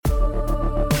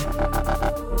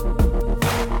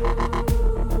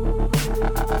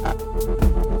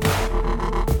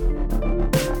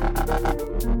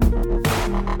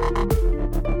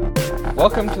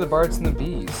Welcome to the Bards and the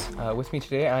Bees. With me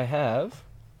today I have...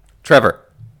 Trevor.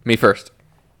 Me first.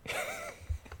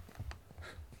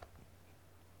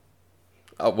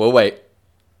 Oh, we'll wait.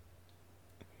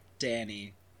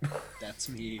 Danny. That's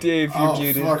me. Dave, you're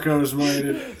muted. Oh, fuck, I was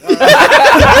muted.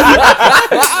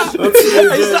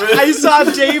 I saw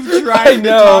Dave trying to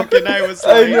talk, and I was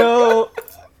like... I know.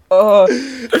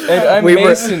 And I'm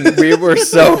Mason. We were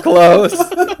so close.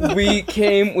 We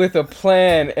came with a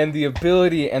plan and the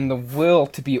ability and the will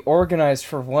to be organized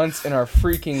for once in our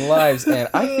freaking lives, and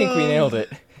I think we nailed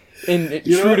it.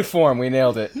 True to form, we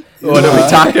nailed it. What are we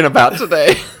talking about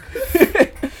today?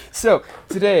 So,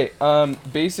 today,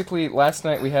 basically, last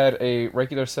night we had a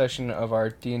regular session of our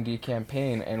D&D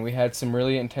campaign, and we had some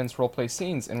really intense roleplay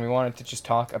scenes, and we wanted to just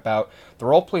talk about the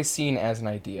roleplay scene as an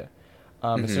idea.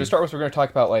 So to start with, we're going to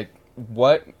talk about, like,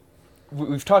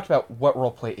 we've talked about what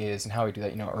roleplay is and how we do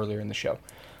that, earlier in the show.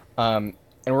 And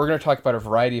we're going to talk about a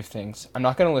variety of things. I'm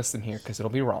not going to list them here, because it'll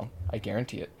be wrong. I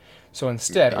guarantee it. So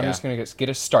instead, I'm just going to get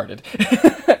us started.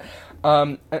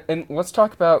 And let's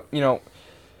talk about, the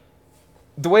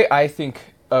way I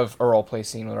think of a roleplay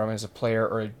scene, whether I'm as a player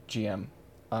or a GM,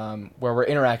 where we're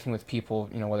interacting with people,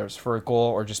 whether it's for a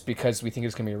goal or just because we think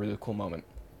it's going to be a really cool moment,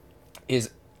 is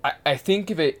I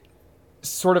think of it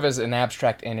sort of as an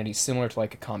abstract entity similar to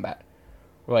like a combat.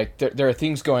 Where, like, there are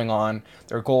things going on,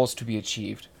 there are goals to be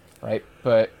achieved, right?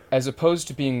 But as opposed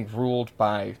to being ruled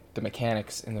by the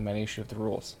mechanics and the minutiae of the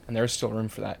rules, and there's still room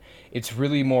for that, it's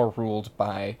really more ruled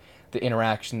by the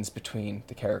interactions between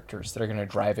the characters that are going to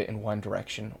drive it in one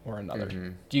direction or another. Mm-hmm.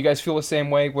 Do you guys feel the same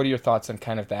way? What are your thoughts on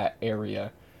kind of that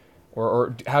area?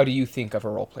 Or how do you think of a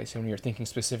roleplay? So when you're thinking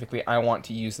specifically, I want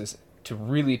to use this to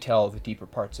really tell the deeper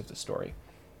parts of the story.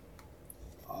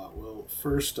 Well,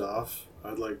 first off,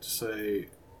 I'd like to say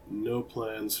no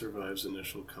plan survives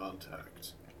initial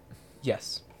contact.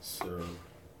 Yes. So,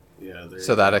 yeah.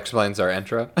 So that explains our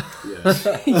intro? Yes.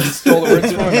 You stole the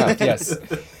words from my mouth, yes.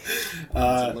 It's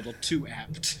a little too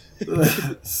apt.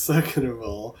 Second of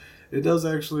all, it does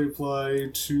actually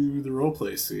apply to the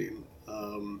roleplay scene.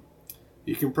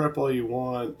 You can prep all you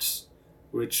want,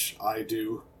 which I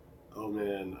do. Oh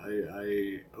man,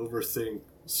 I overthink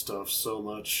stuff so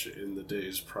much in the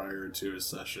days prior to a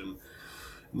session.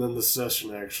 And then the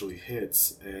session actually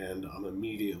hits, and I'm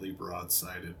immediately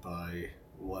broadsided by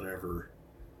whatever.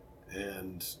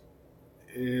 And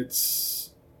it's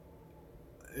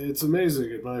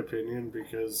amazing in my opinion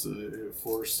because it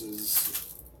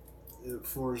forces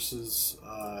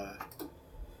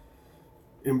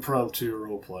impromptu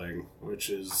role playing, which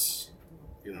is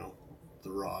the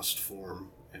rawest form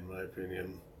in my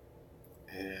opinion,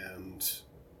 and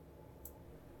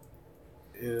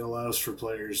it allows for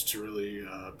players to really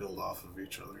build off of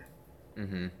each other.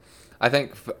 Mm-hmm. I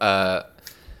think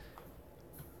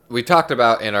we talked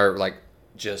about in our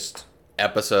just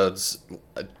episodes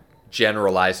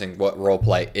generalizing what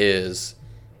roleplay is,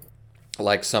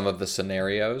 like some of the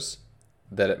scenarios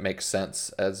that it makes sense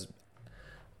as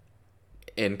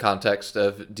in context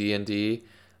of D&D.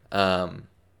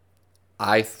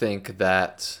 I think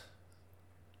that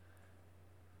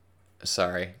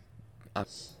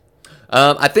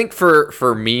I think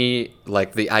for me,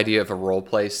 like, the idea of a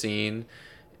roleplay scene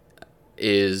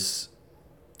is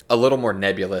a little more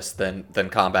nebulous than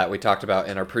combat. We talked about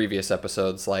in our previous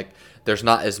episodes, like, there's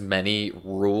not as many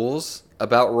rules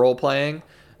about role-playing,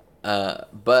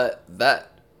 but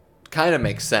that kind of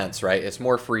makes sense, right? It's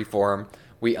more free-form.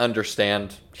 We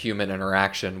understand human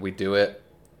interaction. We do it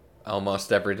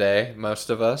almost every day,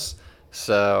 most of us.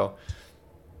 So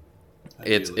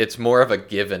it's more of a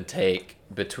give and take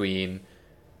between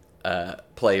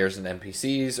players and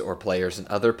NPCs or players and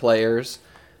other players.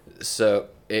 So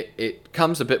it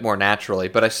comes a bit more naturally,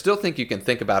 but I still think you can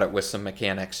think about it with some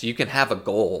mechanics. You can have a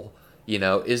goal.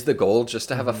 Is the goal just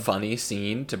to have a funny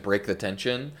scene to break the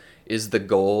tension? Is the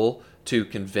goal to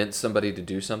convince somebody to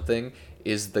do something?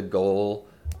 Is the goal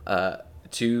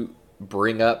to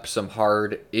bring up some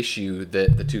hard issue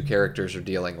that the two characters are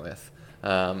dealing with?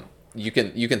 You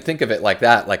can think of it like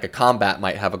that, like a combat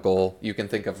might have a goal. You can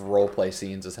think of roleplay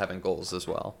scenes as having goals as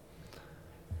well.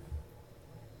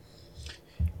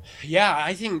 Yeah,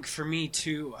 I think for me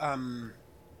too,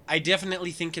 I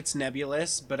definitely think it's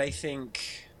nebulous, but I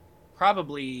think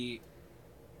probably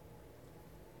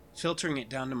filtering it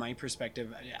down to my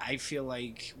perspective, I feel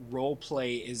like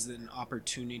roleplay is an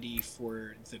opportunity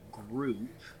for the group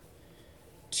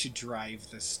to drive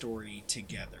the story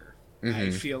together. Mm-hmm.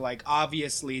 I feel like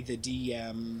obviously the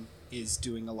DM is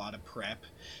doing a lot of prep,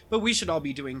 but we should all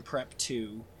be doing prep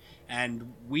too.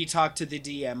 And we talk to the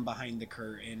DM behind the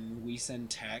curtain. We send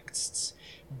texts.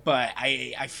 But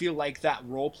I feel like that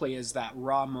role play is that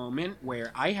raw moment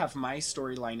where I have my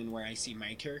storyline and where I see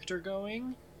my character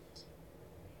going.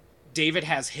 David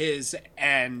has his,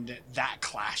 and that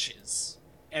clashes.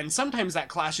 And sometimes that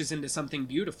clashes into something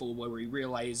beautiful where we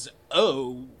realize,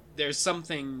 oh, there's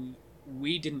something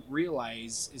we didn't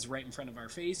realize is right in front of our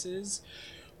faces.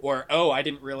 Or, oh, I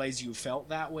didn't realize you felt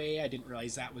that way. I didn't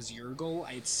realize that was your goal.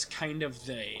 It's kind of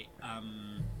the,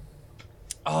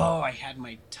 I had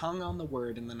my tongue on the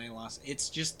word and then I lost. It's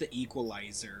just the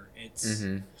equalizer. It's,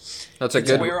 That's a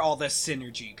it's good where all the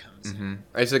synergy comes in.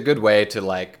 It's a good way to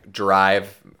like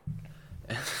drive.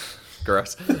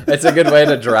 Gross. It's a good way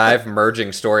to drive merging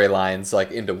storylines like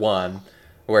into one,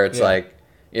 where it's like,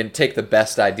 and take the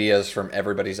best ideas from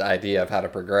everybody's idea of how to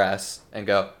progress and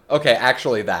go, okay,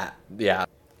 actually that, yeah.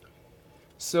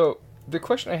 So the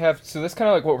question I have, so that's kind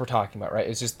of like what we're talking about, right?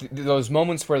 It's just those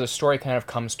moments where the story kind of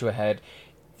comes to a head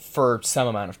for some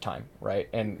amount of time, right?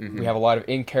 And we have a lot of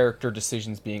in-character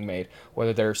decisions being made,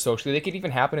 whether they're socially, they could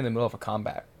even happen in the middle of a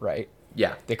combat, right?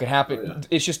 Yeah. They could happen. Oh, yeah.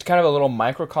 It's just kind of a little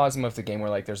microcosm of the game where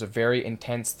like there's a very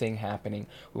intense thing happening.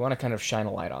 We want to kind of shine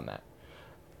a light on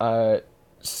that.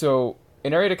 So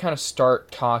an area to kind of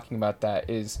start talking about that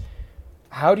is,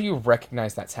 how do you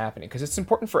recognize that's happening? Because it's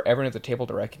important for everyone at the table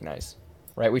to recognize,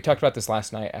 right? We talked about this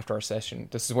last night after our session.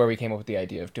 This is where we came up with the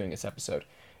idea of doing this episode,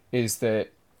 is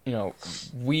that, you know,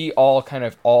 we all kind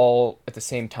of all at the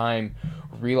same time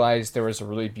realized there was a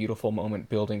really beautiful moment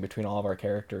building between all of our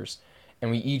characters. And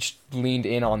we each leaned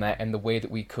in on that and the way that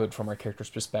we could from our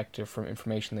character's perspective, from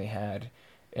information they had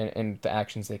and the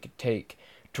actions they could take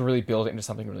to really build it into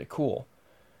something really cool.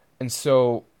 And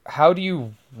so how do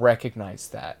you recognize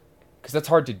that? Because that's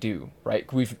hard to do,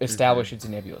 right? We've established it's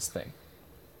a nebulous thing.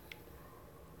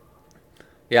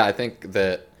 Yeah, I think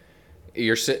that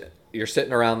you're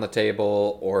sitting around the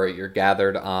table, or you're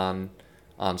gathered on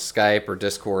Skype or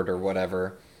Discord or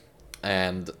whatever,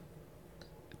 and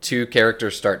two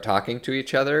characters start talking to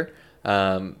each other,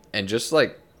 and just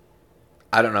like,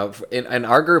 I don't know, in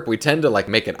our group we tend to like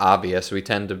make it obvious. We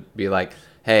tend to be like,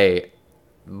 hey,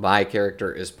 my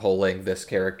character is pulling this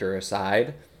character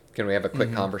aside. Can we have a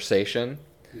quick conversation?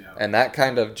 Yeah. And that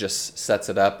kind of just sets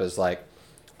it up as like,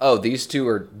 oh, these two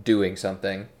are doing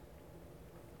something.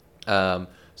 So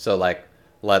like,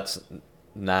 let's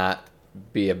not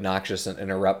be obnoxious and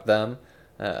interrupt them.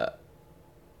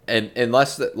 And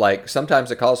unless like,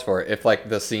 sometimes it calls for it. If like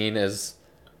the scene is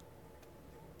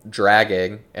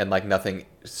dragging and like nothing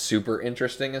super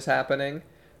interesting is happening,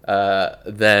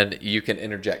 then you can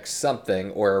interject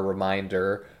something or a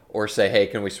reminder, or say, hey,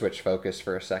 can we switch focus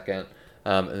for a second?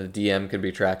 And the DM can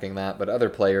be tracking that, but other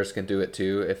players can do it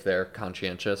too if they're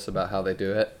conscientious about how they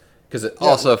do it. Because it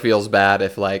also feels bad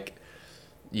if, like,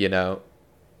 you know,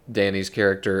 Danny's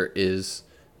character is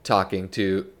talking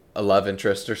to a love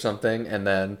interest or something, and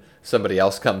then somebody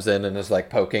else comes in and is like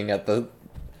poking at the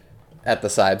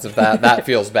sides of that. That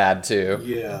feels bad too.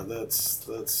 Yeah,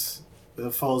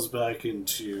 that falls back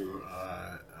into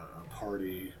a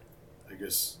party, I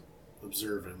guess,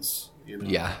 observance. You know,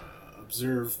 yeah.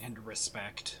 Observe and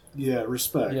respect. Yeah,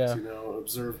 respect. Yeah. You know,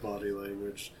 observe body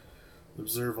language,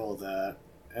 observe all that,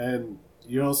 and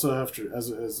you also have to, as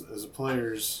a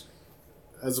player,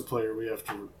 we have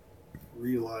to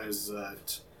realize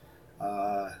that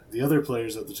the other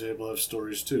players at the table have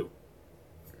stories too,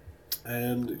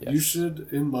 and you should,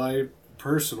 in my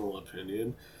personal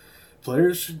opinion,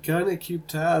 players should kind of keep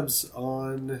tabs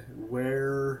on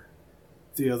where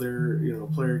the other, you know,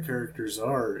 player characters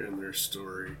are in their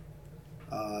story.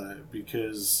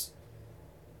 Because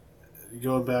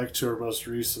going back to our most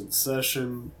recent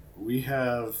session, we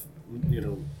have, you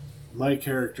know, my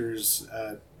character's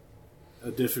at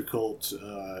a difficult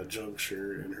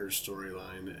juncture in her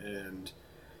storyline, and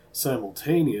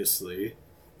simultaneously,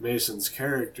 Mason's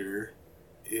character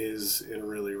is in a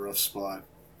really rough spot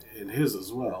in his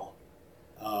as well.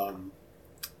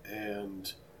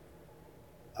 And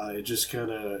it just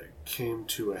kind of came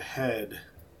to a head,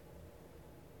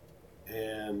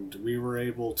 and we were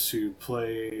able to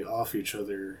play off each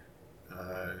other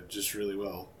just really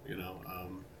well, you know.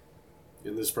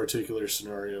 In this particular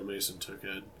scenario, Mason took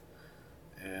it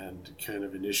and kind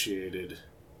of initiated,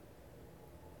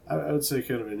 I would say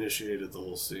kind of initiated the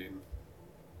whole scene,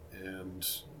 and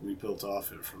we built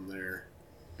off it from there.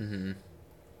 Mm-hmm.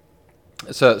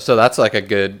 So that's like a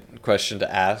good question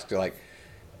to ask, like,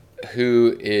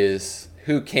 who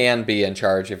can be in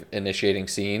charge of initiating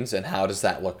scenes, and how does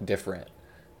that look different?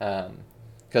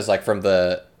 Because like from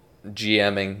the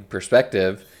GMing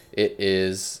perspective, it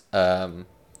is,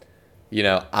 you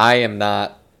know, I am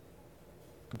not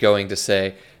going to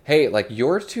say, hey, like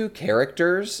your two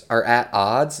characters are at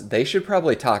odds. They should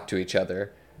probably talk to each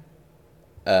other.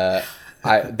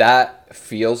 That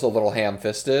feels a little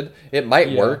ham-fisted. It might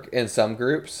Yeah. work in some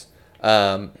groups,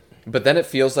 but then it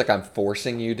feels like I'm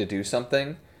forcing you to do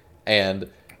something, and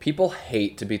people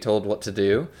hate to be told what to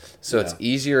do. So it's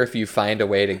easier if you find a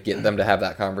way to get them to have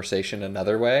that conversation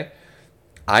another way.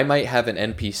 I might have an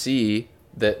NPC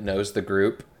that knows the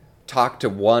group talk to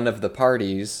one of the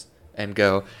parties and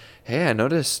go, "Hey, I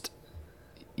noticed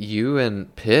you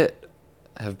and Pitt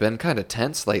have been kind of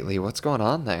tense lately. What's going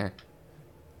on there?"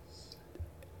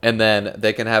 And then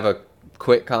they can have a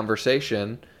quick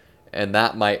conversation, and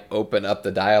that might open up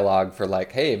the dialogue for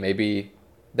like, hey, maybe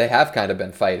they have kind of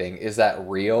been fighting. Is that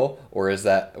real, or was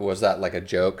that like a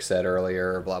joke said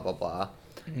earlier, or blah blah blah.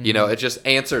 It just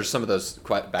answers some of those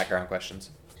background questions.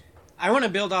 I want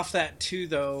to build off that too,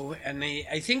 though, and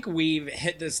I think we've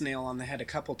hit this nail on the head a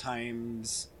couple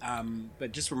times,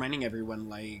 but just reminding everyone,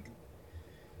 like,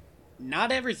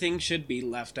 not everything should be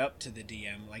left up to the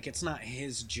DM. Like, it's not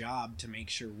his job to make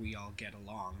sure we all get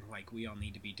along. Like, we all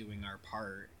need to be doing our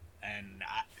part. And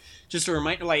just a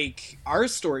reminder, like, our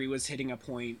story was hitting a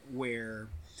point where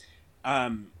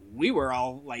we were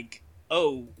all like,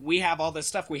 oh, we have all this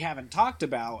stuff we haven't talked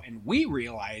about, and we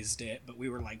realized it, but we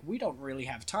were like, we don't really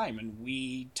have time. And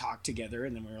we talked together,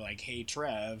 and then we were like, hey,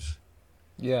 Trev.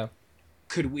 Yeah.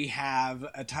 Could we have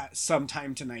some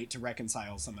time tonight to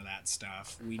reconcile some of that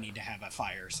stuff? We need to have a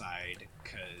fireside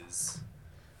because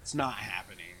it's not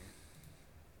happening.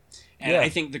 And I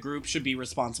think the group should be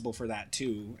responsible for that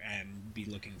too and be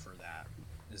looking for that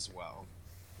as well.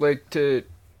 Like, to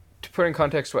put in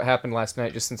context what happened last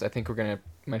night, just since I think we're going to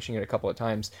mention it a couple of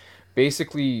times,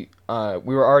 basically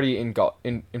we were already involved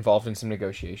in some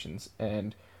negotiations,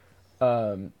 and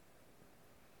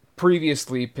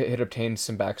previously, Pitt had obtained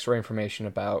some backstory information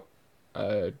about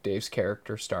Dave's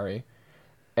character, Starry,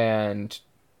 and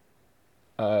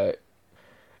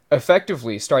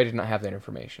effectively, Starry did not have that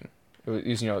information. It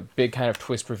was a big kind of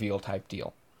twist reveal type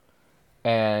deal.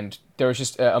 And there was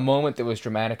just a moment that was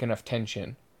dramatic enough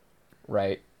tension,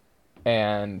 right?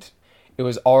 And it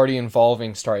was already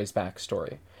involving Starry's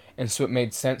backstory. And so it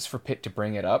made sense for Pitt to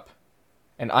bring it up.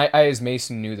 And I as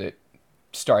Mason, knew that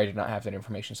Starry did not have that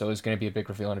information, so it was going to be a big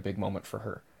reveal and a big moment for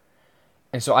her.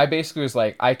 And so I basically was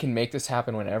like, I can make this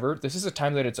happen whenever. This is a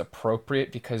time that it's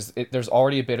appropriate because there's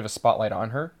already a bit of a spotlight on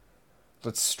her.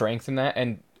 Let's strengthen that.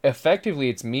 And effectively,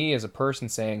 it's me as a person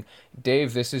saying,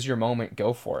 Dave, this is your moment,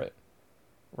 go for it.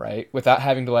 Right? Without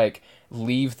having to, like,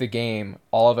 leave the game,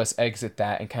 all of us exit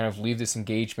that and kind of leave this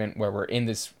engagement where we're in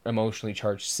this emotionally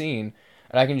charged scene.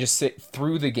 And I can just sit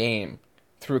through the game,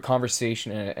 through a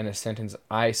conversation and a sentence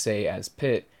I say as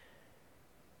Pitt,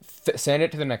 send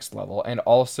it to the next level, and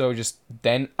also just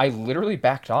then I literally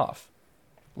backed off.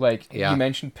 Like, you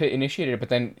mentioned Pitt initiated it, but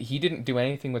then he didn't do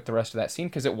anything with the rest of that scene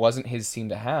because it wasn't his scene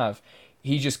to have.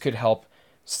 He just could help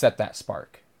set that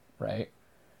spark, right?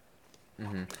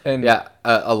 Mm-hmm. And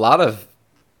a lot of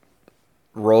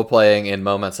role-playing in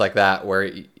moments like that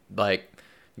where, like,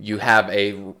 you have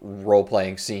a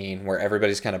role-playing scene where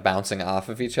everybody's kind of bouncing off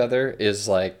of each other is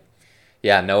like,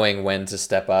 knowing when to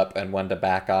step up and when to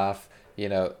back off.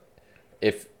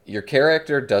 If your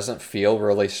character doesn't feel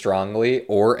really strongly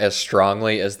or as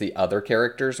strongly as the other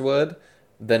characters would,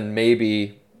 then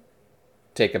maybe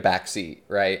take a back seat,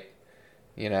 right?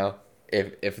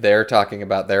 If they're talking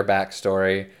about their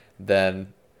backstory,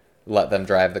 then let them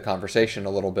drive the conversation a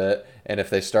little bit. And if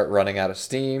they start running out of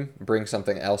steam, bring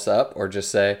something else up, or just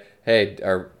say, "Hey,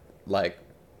 are we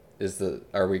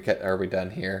done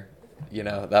here?"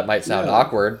 That might sound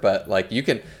awkward, but like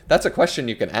that's a question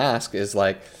you can ask. Is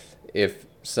like, if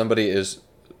somebody is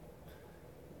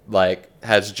like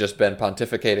has just been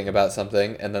pontificating about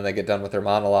something, and then they get done with their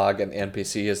monologue, and the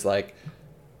NPC is like,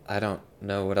 "I don't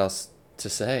know what else to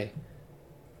say,"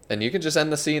 and you can just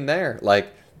end the scene there.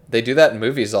 Like, they do that in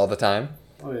movies all the time.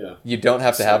 Oh yeah. You don't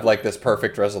have to have like this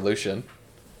perfect resolution.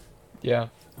 Yeah.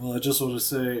 Well, I just want to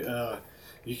say,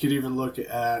 you could even look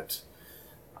at,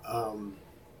 I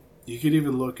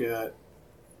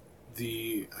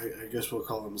guess we'll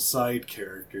call them side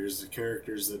characters, the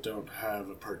characters that don't have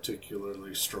a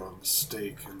particularly strong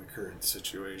stake in the current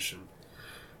situation.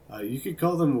 You could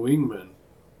call them wingmen.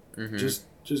 Mm-hmm.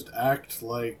 Just act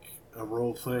like a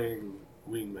role-playing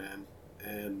wingman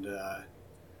and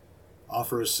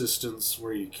offer assistance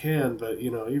where you can, but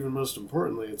even most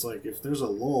importantly, it's like if there's a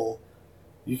lull,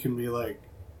 you can be like,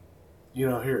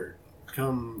 here,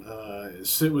 come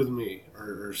sit with me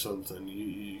or something.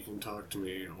 You can talk to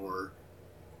me, or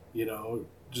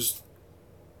just,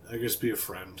 I guess, be a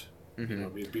friend.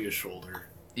 Mm-hmm. Be a shoulder.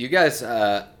 You guys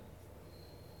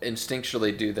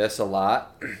instinctually do this a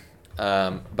lot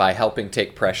by helping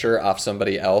take pressure off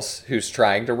somebody else who's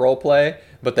trying to role play,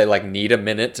 but they like need a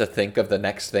minute to think of the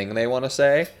next thing they want to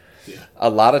say. Yeah. A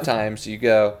lot of times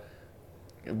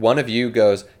one of you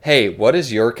goes, "Hey, what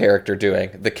is your character doing?"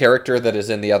 The character that is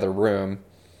in the other room.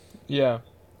 Yeah.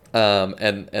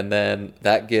 And then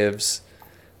that gives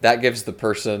the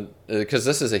person, because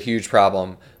this is a huge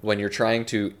problem when you're trying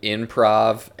to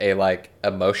improv a like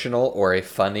emotional or a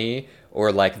funny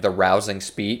or like the rousing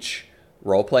speech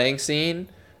role-playing scene.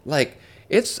 Like,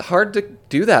 it's hard to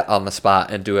do that on the spot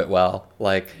and do it well.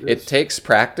 Like, it takes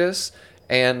practice,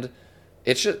 and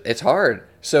it's hard.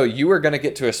 So you are going to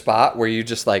get to a spot where you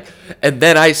just like, and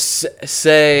then I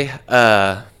say,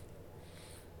 hold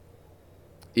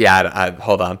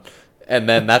on. And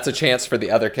then that's a chance for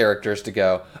the other characters to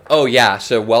go, oh yeah,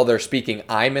 so while they're speaking,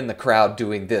 I'm in the crowd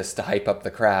doing this to hype up the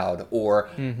crowd.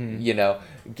 Or,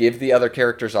 give the other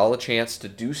characters all a chance to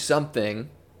do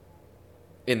something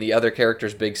in the other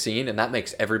character's big scene, and that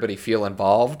makes everybody feel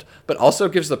involved, but also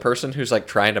gives the person who's like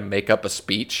trying to make up a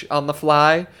speech on the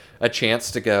fly a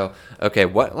chance to go, okay,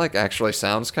 what like actually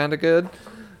sounds kind of good?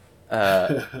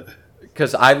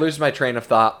 Because I lose my train of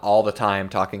thought all the time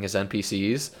talking as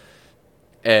NPCs,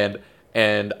 and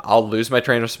I'll lose my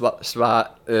train of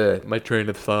thought,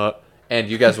 and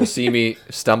you guys will see me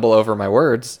stumble over my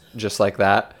words just like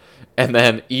that, and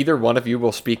then either one of you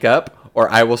will speak up, or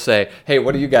I will say, hey,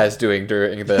 what are you guys doing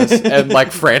during this? And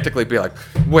like frantically be like,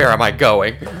 where am I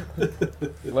going?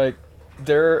 Like,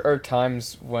 there are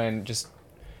times when just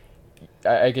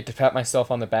I get to pat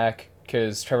myself on the back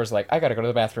because Trevor's like, I gotta go to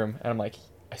the bathroom, and I'm like,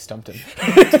 I stumped him.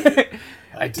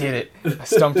 I did it. I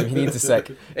stumped him. He needs a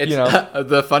sec.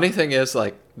 The funny thing is,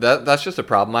 like, that's just a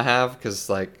problem I have, because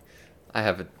like I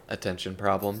have attention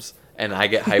problems and I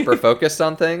get hyper focused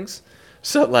on things.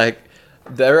 So like,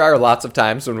 there are lots of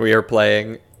times when we are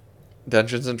playing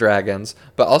Dungeons and Dragons,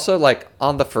 but also like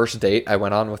on the first date I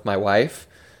went on with my wife,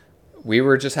 we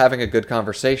were just having a good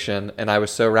conversation, and I was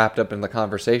so wrapped up in the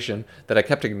conversation that I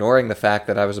kept ignoring the fact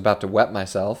that I was about to wet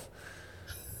myself.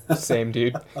 Same,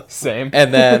 dude. Same.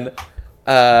 And then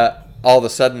all of a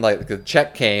sudden, like, the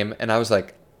check came, and I was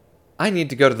like, I need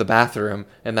to go to the bathroom.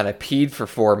 And then I peed for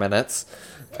 4 minutes.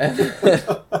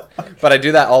 But I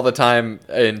do that all the time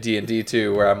in D&D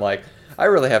too, where I'm like, I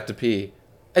really have to pee.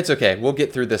 It's okay. We'll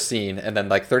get through this scene. And then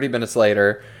like 30 minutes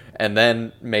later, and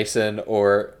then Mason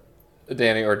or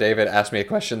Danny or David ask me a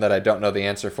question that I don't know the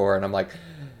answer for. And I'm like,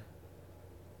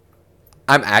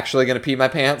 I'm actually going to pee my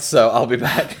pants, so I'll be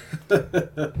back.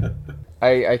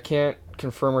 I can't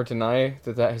confirm or deny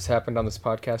that has happened on this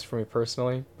podcast for me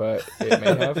personally, but it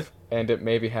may have, and it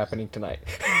may be happening tonight.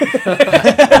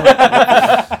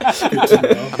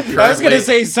 I was gonna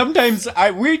say, sometimes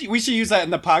we should use that in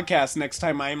the podcast next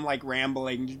time I'm like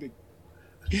rambling.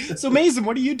 So Mason,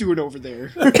 what are you doing over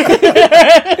there?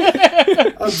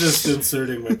 I'm just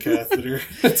inserting my catheter.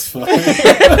 It's fine.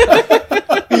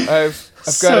 I've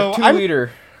got a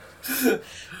 2-liter.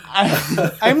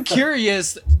 I'm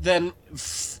curious then.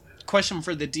 Question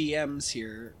for the DMs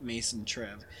here, Mason,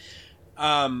 Trev,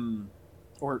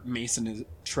 or Mason is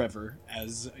Trevor,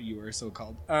 as you are so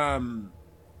called.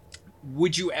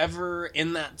 Would you ever,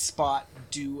 in that spot,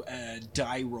 do a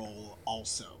die roll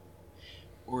also?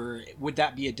 Or would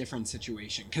that be a different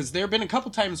situation? Because there have been a couple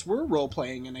times we're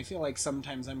role-playing, and I feel like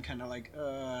sometimes I'm kind of like,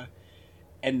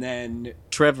 And then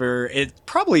Trevor, it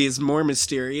probably is more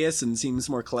mysterious and seems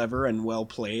more clever and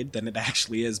well-played than it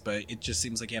actually is, but it just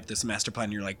seems like you have this master plan,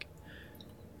 and you're like,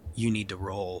 you need to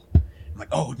roll. I'm like,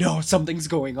 oh no, something's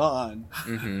going on.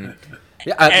 Mm-hmm.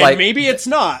 Yeah, and like, maybe it's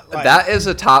not. Like, that is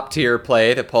a top tier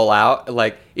play to pull out.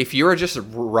 Like, if you are just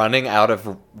running out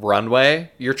of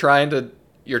runway, you're trying to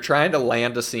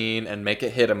land a scene and make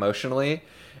it hit emotionally.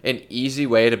 An easy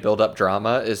way to build up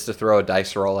drama is to throw a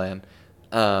dice roll in.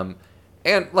 And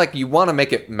like, you want to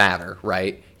make it matter,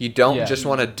 right? You don't just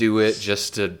want to do it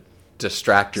just to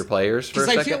distract your players for a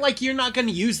second. Because I feel like you're not going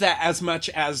to use that as much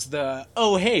as the,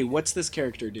 oh, hey, what's this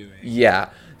character doing?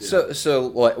 Yeah. So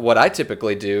what I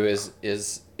typically do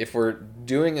is if we're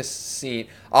doing a scene,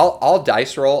 I'll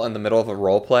dice roll in the middle of a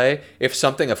role play if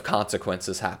something of consequence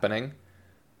is happening.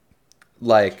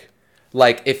 Like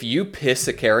if you piss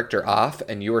a character off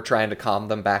and you are trying to calm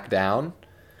them back down,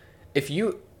 if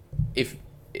you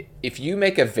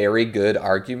make a very good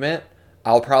argument,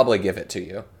 I'll probably give it to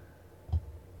you.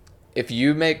 If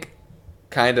you make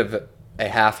kind of a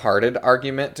half-hearted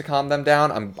argument to calm them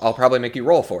down, I'll probably make you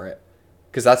roll for it,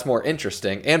 because that's more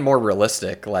interesting and more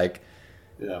realistic. Like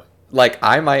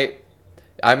I might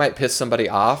piss somebody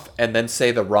off and then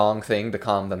say the wrong thing to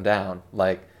calm them down.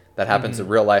 Like, that happens in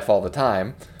real life all the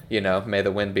time. may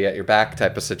the wind be at your back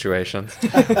type of situation.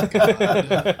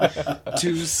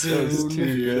 Too soon.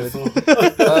 Too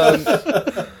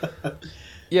good.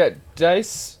 Yeah,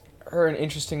 dice are an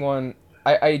interesting one.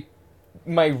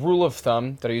 My rule of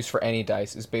thumb that I use for any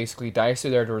dice is basically dice are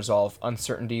there to resolve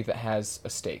uncertainty that has a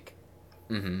stake.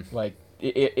 Mm-hmm. Like,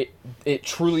 it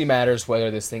truly matters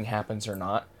whether this thing happens or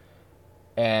not.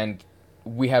 And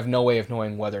we have no way of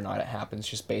knowing whether or not it happens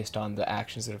just based on the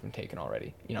actions that have been taken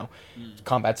already.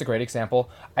 Combat's a great example.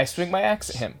 I swing my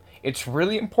axe at him. It's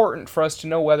really important for us to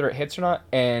know whether it hits or not,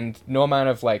 and no amount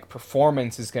of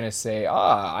performance is going to say,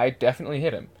 I definitely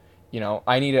hit him.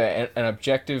 I need an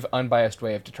objective, unbiased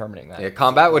way of determining that. Yeah,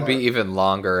 combat would be even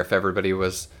longer if everybody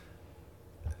was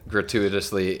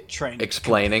gratuitously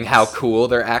explaining how cool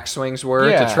their axe swings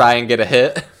were to try and get a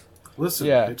hit. Listen,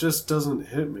 it just doesn't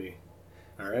hit me.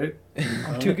 All right?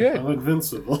 I'm too good. I'm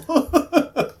invincible.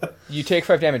 You take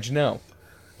 5 damage, no.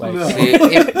 No.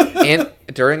 See,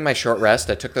 during my short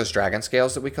rest, I took those dragon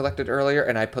scales that we collected earlier,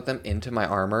 and I put them into my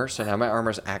armor, so now my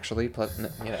armor's actually,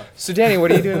 So, Danny,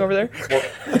 what are you doing over there?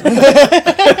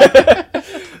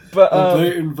 But,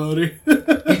 Blatant, buddy.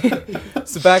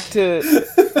 so back to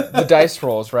the dice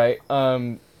rolls, right?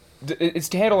 It's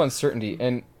to handle uncertainty,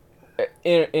 and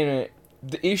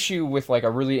the issue with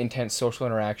a really intense social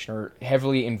interaction or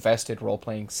heavily invested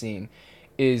role-playing scene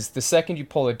is the second you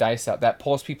pull the dice out, that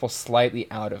pulls people slightly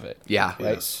out of it. Yeah.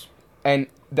 Right? Yes. And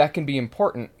that can be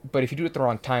important, but if you do it at the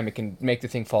wrong time, it can make the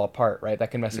thing fall apart, right? That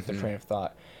can mess up the train of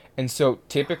thought. And so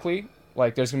typically,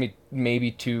 there's going to be maybe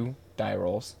 2 die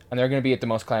rolls, and they're going to be at the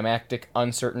most climactic,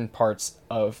 uncertain parts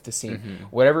of the scene.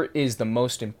 Whatever is the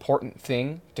most important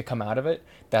thing to come out of it,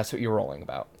 that's what you're rolling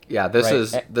about. Yeah, this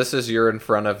is you're in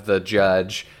front of the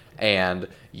judge, and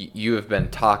you have been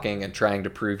talking and trying to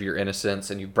prove your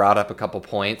innocence, and you brought up a couple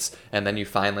points, and then you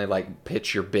finally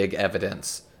pitch your big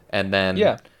evidence, and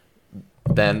then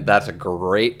then that's a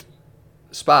great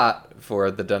spot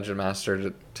for the dungeon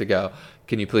master to go,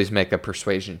 can you please make a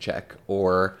persuasion check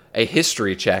or a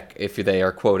history check if they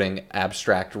are quoting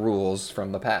abstract rules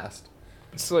from the past.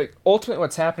 So ultimately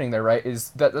what's happening there, right, is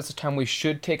that's a time we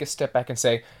should take a step back and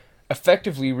say,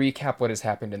 effectively recap what has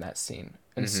happened in that scene.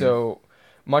 And so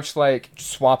much like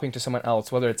swapping to someone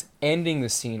else, whether it's ending the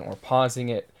scene or pausing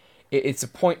it, it's a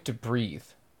point to breathe,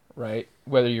 right?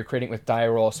 Whether you're creating with die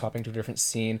roll, swapping to a different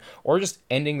scene, or just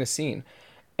ending the scene.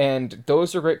 And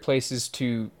those are great places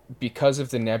to, because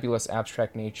of the nebulous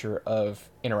abstract nature of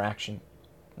interaction,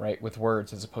 right, with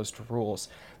words as opposed to rules,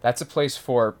 that's a place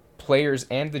for players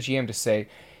and the GM to say,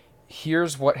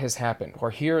 here's what has happened,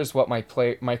 or here is what my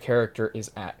character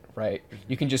is at, right?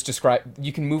 You can just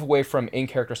you can move away from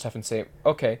in-character stuff and say,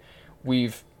 okay,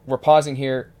 we're pausing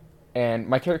here, and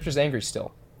my character's angry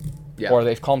still. Yeah. Or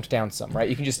they've calmed down some, right?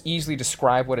 You can just easily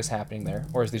describe what is happening there.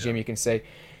 Or as the GM, you can say,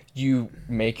 you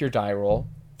make your die roll,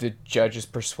 the judge is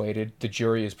persuaded, the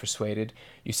jury is persuaded,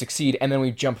 you succeed, and then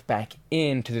we jump back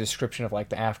into the description of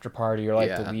the after party or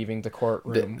the leaving the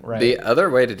courtroom, right? The other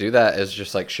way to do that is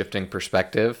just shifting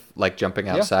perspective, jumping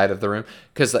outside of the room,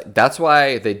 because that's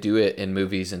why they do it in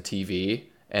movies and TV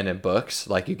and in books.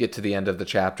 You get to the end of the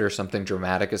chapter, something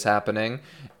dramatic is happening,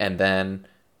 and then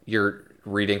you're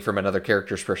reading from another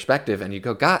character's perspective, and you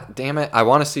go, God damn it, I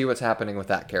want to see what's happening with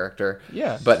that character.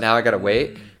 Yeah. But now I gotta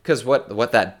wait, because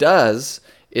what that does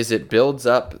is it builds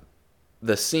up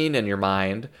the scene in your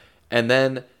mind, and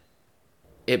then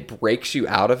it breaks you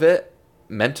out of it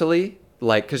mentally.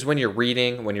 Because when you're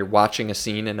reading, when you're watching a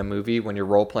scene in a movie, when you're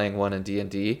role-playing one in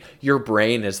D&D, your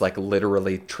brain is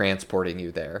literally transporting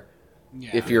you there.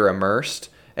 Yeah. If you're immersed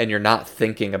and you're not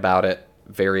thinking about it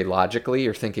very logically,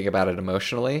 you're thinking about it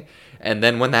emotionally. And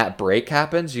then when that break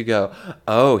happens, you go,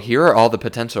 oh, here are all the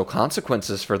potential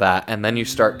consequences for that. And then you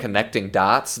start connecting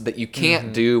dots that you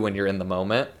can't do when you're in the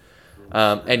moment.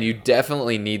 And you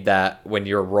definitely need that when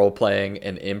you're role-playing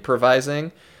and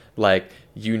improvising.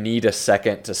 You need a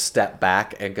second to step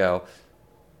back and go,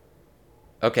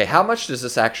 okay, how much does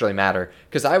this actually matter?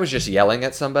 Because I was just yelling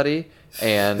at somebody,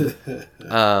 and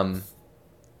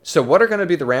so what are going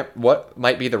to be what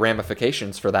might be the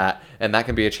ramifications for that? And that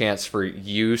can be a chance for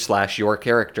you/your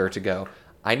character to go,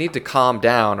 I need to calm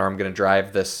down, or I'm going to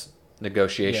drive this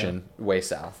negotiation way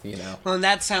south, Well, and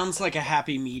that sounds like a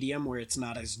happy medium where it's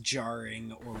not as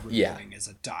jarring or revealing as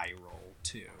a die roll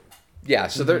too. Yeah,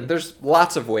 so there's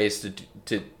lots of ways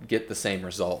to get the same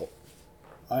result.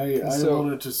 I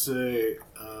wanted to say,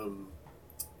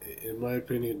 in my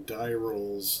opinion, die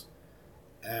rolls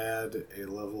add a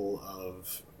level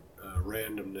of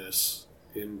randomness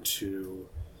into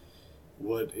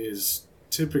what is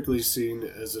typically seen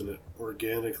as an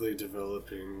organically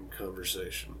developing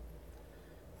conversation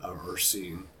or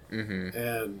scene. Mm-hmm.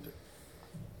 And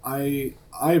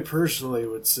I personally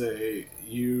would say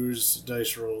use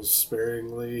dice rolls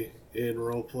sparingly in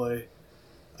roleplay,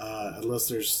 unless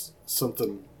there's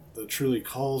something that truly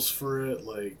calls for it,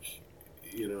 like,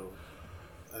 you know,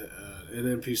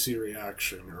 an NPC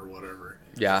reaction or whatever.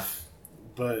 Yeah.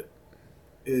 But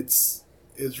it's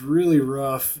really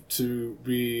rough to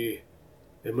be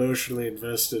emotionally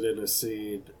invested in a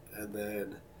scene and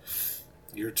then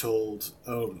you're told,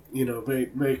 oh, you know,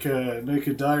 make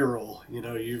a die roll. You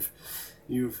know, you've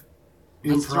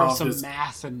Let's throw improv some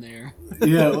math in there.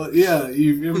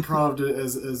 you've improved it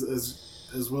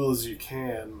as well as you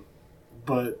can,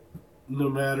 but no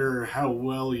matter how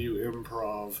well you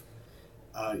improv,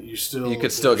 you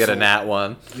could still get a nat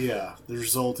one. Yeah, the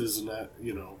result is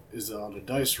is on a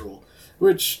dice roll,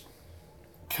 which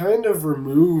kind of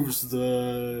removes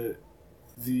the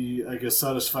I guess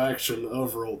satisfaction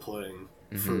of role playing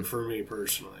for me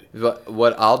personally.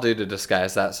 What I'll do to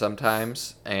disguise that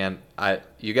sometimes, and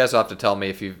you guys will have to tell me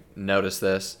if you've noticed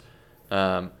this,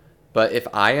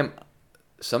 but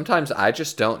sometimes I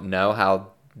just don't know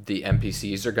how the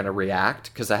NPCs are going to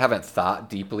react because I haven't thought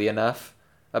deeply enough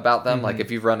about them. Like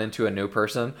if you've run into a new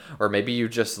person, or maybe you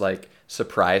just like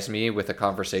surprise me with a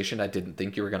conversation I didn't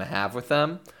think you were going to have with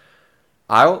them,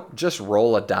 I'll just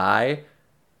roll a die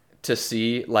to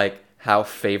see like how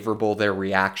favorable their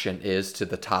reaction is to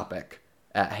the topic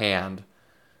at hand.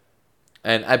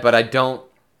 But I don't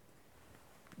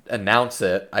announce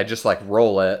it. I just like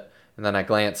roll it, and then I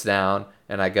glance down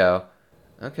and I go,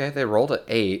 okay, they rolled an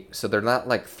 8, so they're not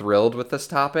like thrilled with this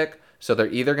topic. So they're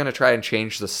either going to try and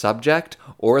change the subject,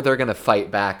 or they're going to fight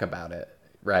back about it,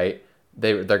 right?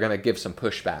 They're going to give some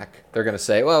pushback. They're going to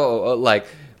say, well, like,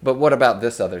 but what about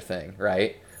this other thing,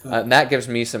 right? And that gives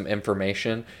me some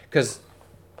information because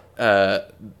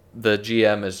the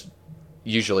GM is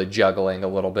usually juggling a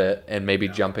little bit and maybe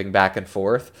jumping back and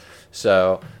forth.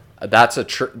 So that's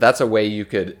a way you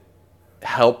could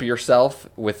help yourself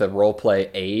with a roleplay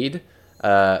aid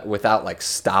without like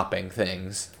stopping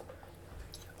things.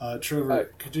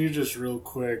 Trevor, could you just real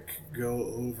quick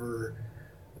go over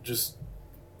just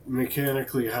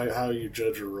mechanically how you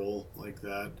judge a roll like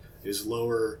that? Is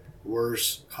lower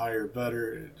worse, higher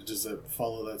better? Does that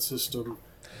follow that system?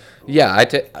 Yeah,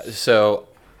 so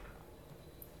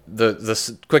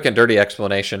the quick and dirty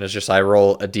explanation is just I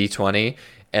roll a d20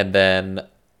 and then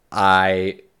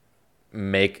I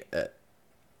make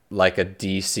like a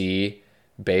DC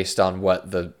based on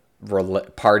what the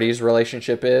party's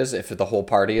relationship is, if the whole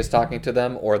party is talking to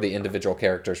them, or the individual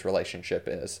character's relationship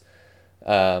is.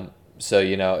 So,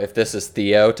 you know, if this is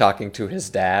Theo talking to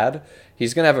his dad,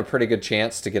 he's going to have a pretty good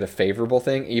chance to get a favorable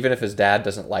thing, even if his dad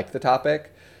doesn't like the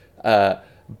topic.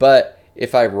 But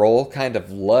if I roll kind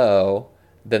of low,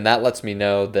 then that lets me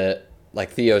know that, like,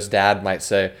 Theo's dad might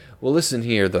say, well, listen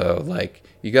here, though, like,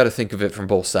 you got to think of it from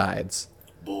both sides.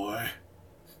 Boy.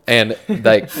 And,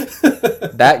 like,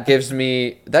 that gives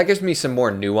me some more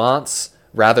nuance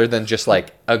rather than just,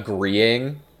 like,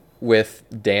 agreeing with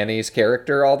Danny's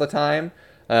character all the time.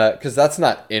 Because that's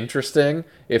not interesting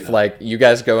if, like, you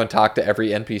guys go and talk to every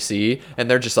NPC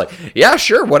and they're just like, yeah,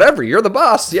 sure, whatever, you're the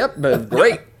boss, yep,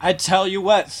 great. I tell you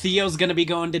what, Theo's gonna be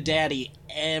going to Daddy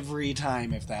every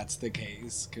time if that's the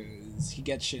case, because he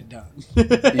gets shit done.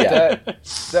 Yeah.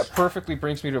 That perfectly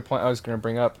brings me to a point I was going to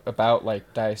bring up about,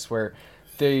 like, dice, where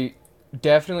they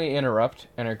definitely interrupt,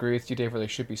 and I agree with you, Dave, where they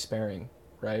should be sparing,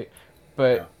 right?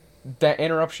 But that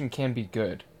interruption can be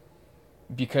good,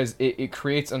 because it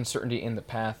creates uncertainty in the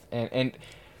path, and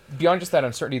beyond just that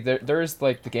uncertainty, there is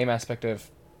like the game aspect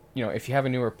of, you know, if you have a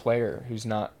newer player who's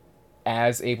not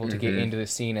as able to get into the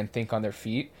scene and think on their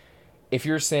feet, if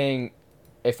you're saying,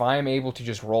 if I'm able to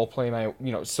just role play my,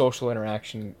 you know, social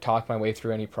interaction, talk my way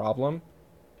through any problem,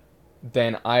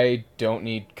 then I don't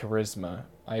need charisma,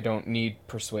 I don't need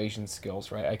persuasion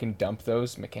skills, right? I can dump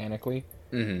those mechanically,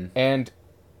 and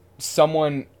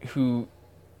someone who,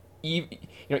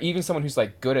 even someone who's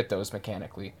like good at those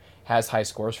mechanically, has high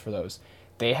scores for those,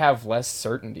 they have less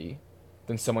certainty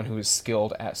than someone who is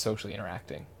skilled at socially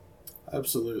interacting.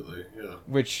 Absolutely, yeah.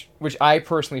 Which I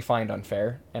personally find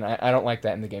unfair, and I don't like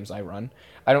that in the games I run.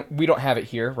 We don't have it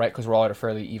here, right? Because we're all at a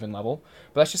fairly even level.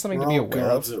 But that's just something to be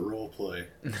aware of. We're all gods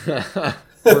at roleplay.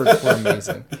 we're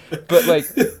amazing. But like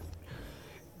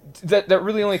that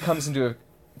really only comes into a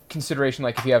consideration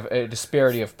like if you have a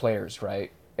disparity of players,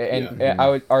 right? And I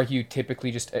would argue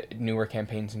typically just newer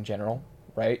campaigns in general,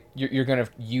 right? You're going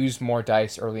to use more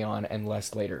dice early on and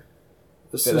less later.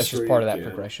 That's just part of that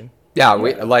progression. Yeah,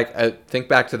 we think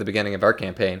back to the beginning of our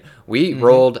campaign. We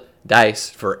rolled dice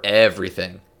for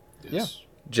everything. Yes.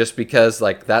 Just because,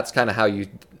 like, that's kind of how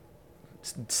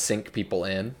sink people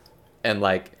in and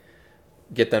like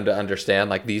get them to understand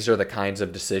like these are the kinds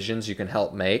of decisions you can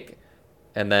help make,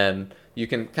 and then you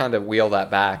can kind of wheel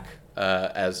that back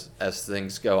as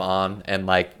things go on and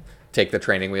like take the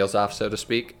training wheels off, so to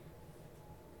speak.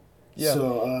 Yeah.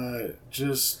 So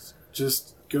just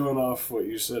going off what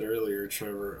you said earlier,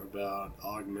 Trevor, about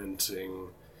augmenting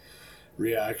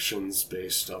reactions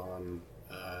based on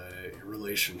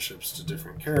relationships to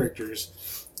different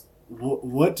characters.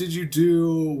 What did you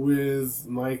do with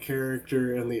my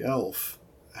character and the elf?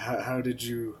 How did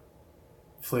you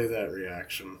play that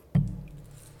reaction?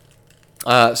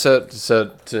 So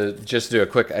to just do a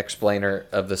quick explainer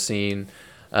of the scene,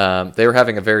 they were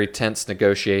having a very tense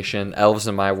negotiation. Elves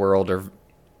in my world are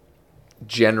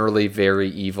generally very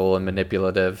evil and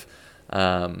manipulative,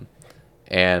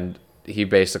 and he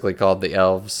basically called the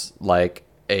elves like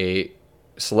a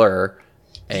slur.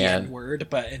 And word,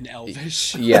 but in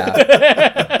Elvish.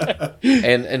 Yeah.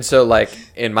 and so like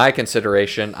in my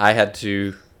consideration, I had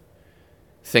to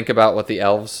think about what the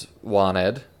elves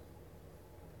wanted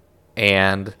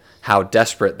and how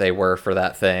desperate they were for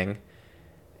that thing,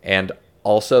 and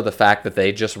also the fact that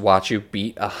they just watch you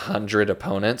beat 100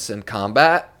 opponents in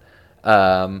combat.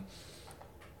 So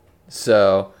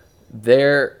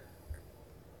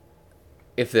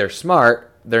if they're smart,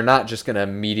 they're not just going to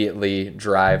immediately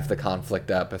drive the conflict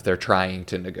up if they're trying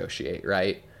to negotiate,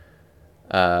 right?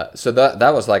 So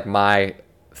that was like my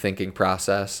thinking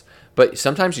process. But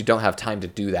sometimes you don't have time to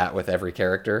do that with every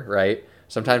character, right?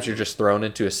 Sometimes you're just thrown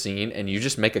into a scene and you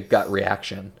just make a gut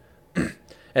reaction.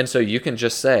 And so you can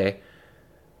just say,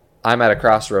 I'm at a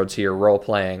crossroads here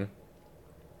role-playing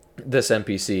this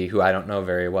NPC who I don't know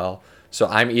very well. So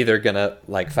I'm either going to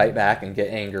like fight back and get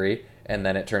angry and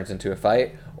then it turns into a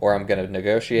fight, or I'm going to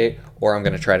negotiate, or I'm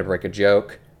going to try to break a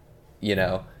joke. You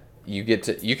know, you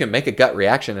can make a gut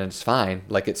reaction and it's fine.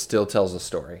 Like it still tells a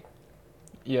story.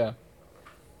 Yeah.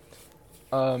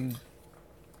 An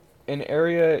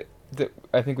area that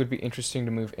I think would be interesting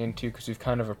to move into, because we've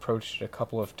kind of approached it a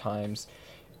couple of times,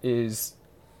 is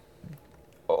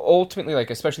ultimately, like,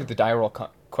 especially the die roll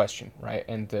question, right?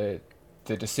 And the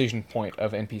decision point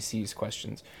of NPCs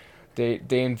questions. They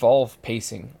involve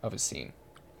pacing of a scene,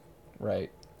 right?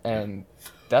 And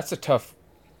that's a tough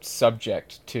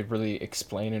subject to really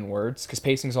explain in words, because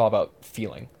pacing is all about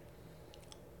feeling,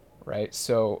 right?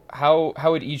 So how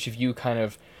would each of you kind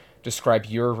of describe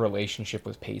your relationship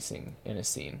with pacing in a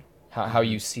scene? How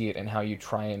you see it and how you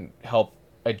try and help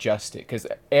adjust it, because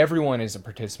everyone is a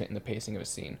participant in the pacing of a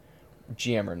scene,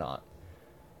 GM or not.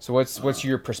 So what's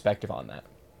your perspective on that?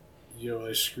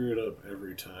 I screw it up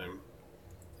every time.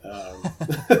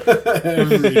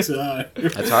 Every time.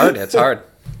 It's hard.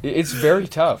 It's very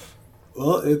tough.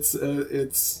 Well, it's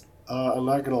I'm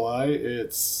not gonna lie,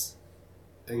 it's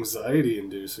anxiety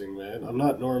inducing, man. I'm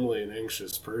not normally an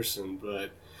anxious person,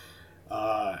 but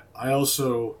I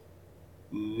also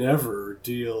never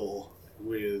deal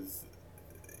with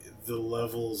the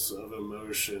levels of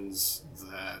emotions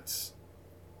that,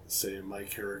 say, my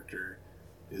character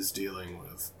is dealing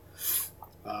with.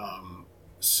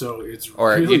 So it's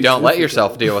or really you don't difficult. let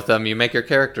yourself deal with them. You make your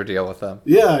character deal with them.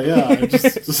 Yeah. I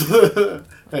just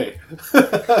hey.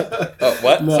 Oh,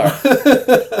 what? No.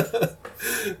 Sorry.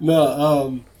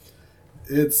 No.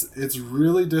 It's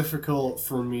really difficult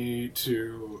for me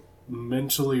to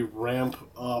mentally ramp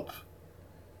up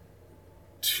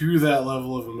to that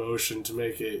level of emotion to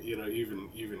make it,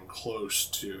 even close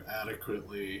to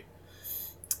adequately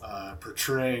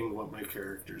portraying what my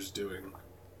character's doing.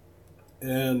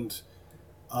 And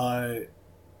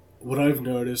what I've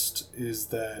noticed is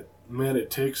that, man, it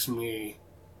takes me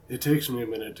a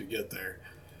minute to get there.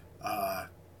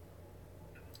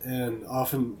 And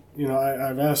often,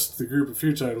 I've asked the group a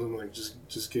few times, I'm like,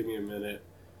 just give me a minute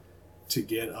to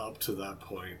get up to that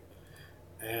point.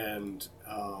 And,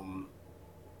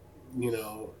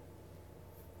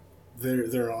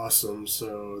 they're awesome,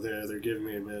 so they're giving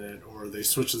me a minute, or they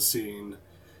switch the scene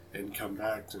and come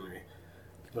back to me.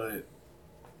 But,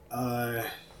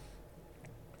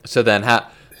 So then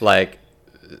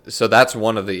so that's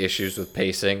one of the issues with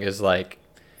pacing is like,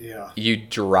 yeah. you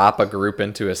drop a group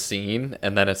into a scene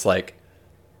and then it's like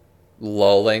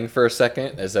lulling for a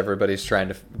second as everybody's trying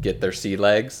to get their sea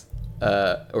legs,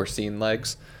 or scene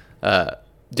legs.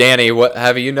 Danny,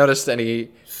 have you noticed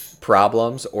any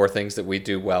problems or things that we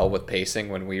do well with pacing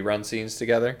when we run scenes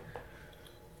together?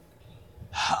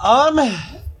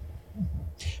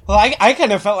 Well, I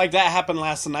kind of felt like that happened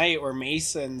last night, where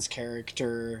Mason's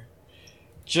character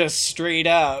just straight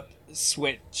up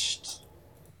switched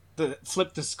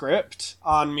flipped the script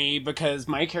on me because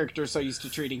my character's so used to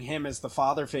treating him as the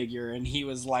father figure, and he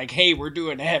was like, "Hey, we're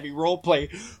doing a heavy role play,"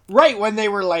 right when they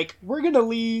were like, "We're gonna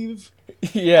leave."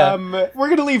 Yeah. We're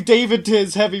gonna leave David to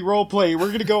his heavy role play.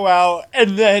 We're gonna go out,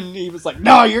 and then he was like,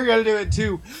 "No, you're gonna do it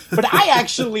too." But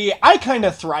I kind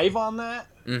of thrive on that.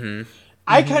 Mm-hmm.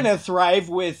 I kind of thrive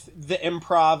with the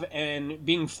improv and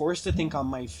being forced to think on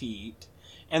my feet.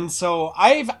 And so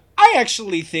I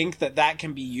actually think that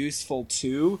can be useful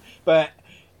too, but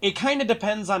it kind of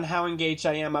depends on how engaged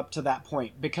I am up to that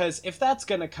point. Because if that's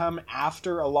going to come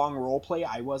after a long role play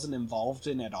I wasn't involved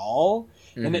in at all,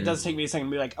 and it does take me a second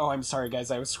to be like, "Oh, I'm sorry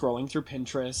guys, I was scrolling through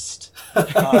Pinterest."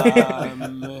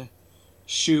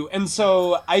 Shoot. And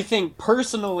so I think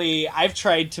personally I've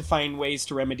tried to find ways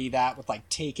to remedy that with like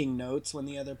taking notes when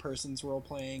the other person's role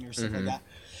playing or something like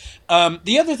that.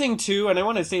 The other thing too, and I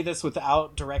want to say this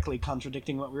without directly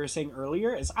contradicting what we were saying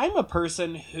earlier, is I'm a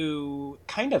person who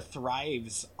kind of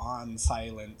thrives on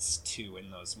silence too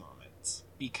in those moments,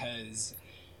 because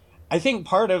I think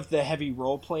part of the heavy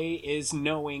role play is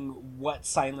knowing what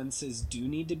silences do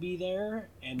need to be there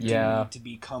and do need to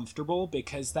be comfortable,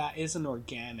 because that is an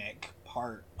organic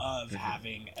part of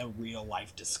having a real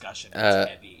life discussion that's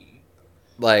heavy.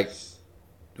 Like,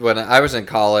 when I was in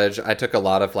college, I took a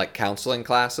lot of like counseling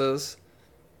classes,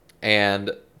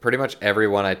 and pretty much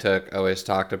everyone I took always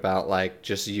talked about like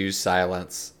just use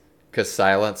silence, because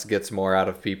silence gets more out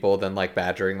of people than like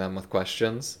badgering them with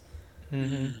questions.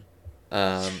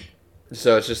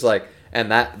 So it's just like, and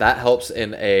that helps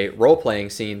in a role playing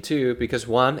scene too, because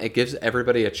one, it gives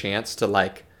everybody a chance to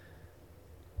like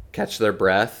catch their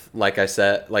breath, like I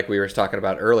said, like we were talking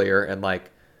about earlier, and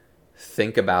like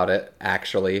think about it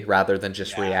actually rather than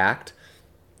just react.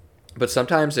 But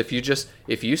sometimes if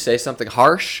you say something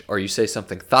harsh, or you say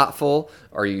something thoughtful,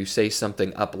 or you say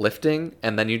something uplifting,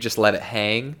 and then you just let it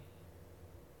hang,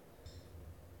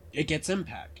 it gets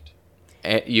impact.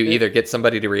 And you either get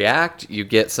somebody to react, you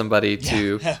get somebody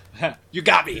to... You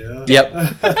got me. Yep.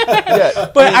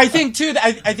 But I think, too,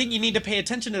 I think you need to pay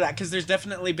attention to that, because there's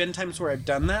definitely been times where I've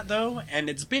done that, though, and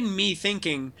it's been me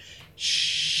thinking,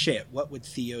 shit, what would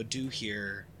Theo do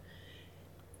here?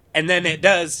 And then it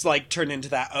does, like, turn into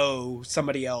that, oh,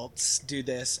 somebody else do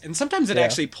this. And sometimes it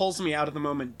actually pulls me out of the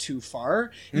moment too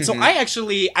far. And so I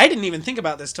didn't even think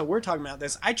about this till we're talking about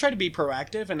this. I try to be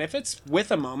proactive, and if it's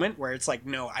with a moment where it's like,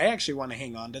 no, I actually want to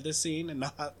hang on to this scene and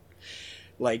not,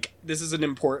 like, this is an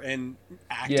important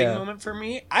acting moment for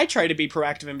me, I try to be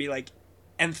proactive and be like,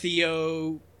 and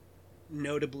Theo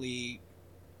notably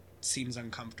seems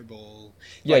uncomfortable.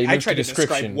 Yeah, like, you I moved try to to describe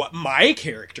description. what my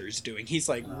character's doing. He's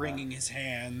like wringing his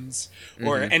hands,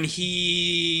 and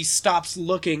he stops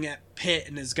looking at Pitt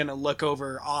and is gonna look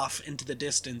over off into the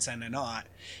distance and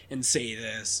and say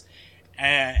this,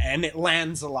 and it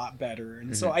lands a lot better.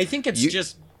 And so I think it's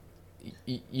just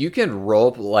you can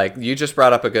role, like you just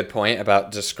brought up a good point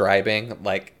about describing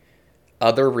like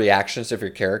other reactions of your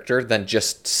character than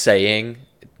just saying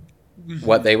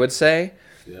what they would say.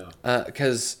 Yeah,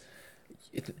 because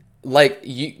like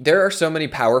there are so many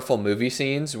powerful movie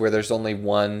scenes where there's only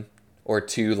one or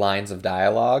two lines of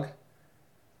dialogue,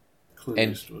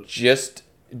 and just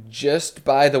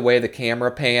by the way the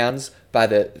camera pans, by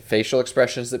the facial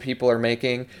expressions that people are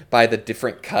making, by the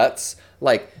different cuts,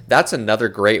 like that's another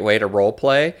great way to role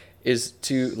play, is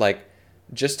to like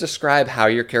just describe how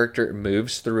your character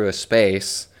moves through a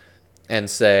space and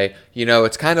say, you know,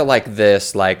 it's kind of like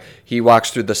this, like he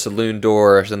walks through the saloon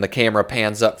doors and the camera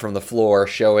pans up from the floor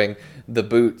showing the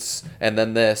boots, and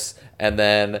then this, and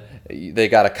then they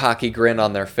got a cocky grin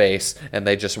on their face and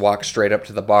they just walk straight up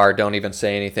to the bar, don't even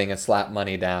say anything, and slap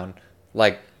money down.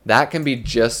 Like that can be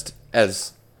just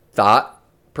as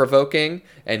thought-provoking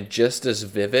and just as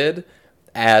vivid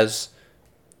as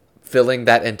filling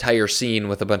that entire scene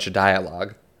with a bunch of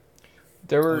dialogue.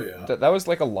 There were that was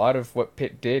like a lot of what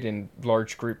Pitt did in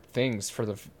large group things for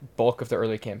the bulk of the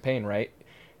early campaign, right?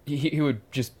 He would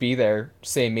just be there,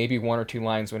 say maybe one or two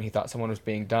lines when he thought someone was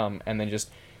being dumb, and then just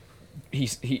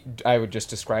I would just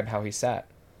describe how he sat,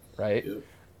 right?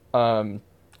 Yep.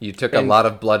 You took a lot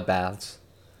of blood baths.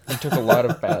 I took a lot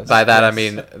of baths. By that I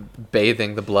mean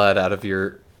bathing the blood out of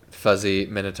your fuzzy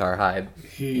minotaur hide.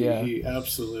 He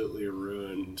absolutely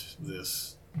ruined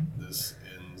this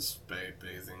ends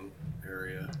bathing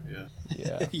area.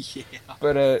 Yeah. Yeah.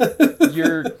 But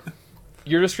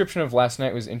your description of last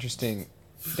night was interesting,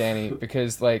 Danny,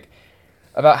 because like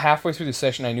about halfway through the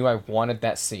session I knew I wanted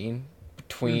that scene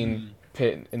between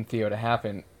Pitt and Theo to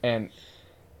happen, and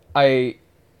I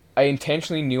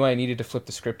intentionally knew I needed to flip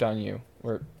the script on you,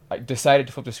 or I decided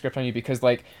to flip the script on you because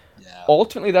like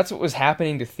ultimately that's what was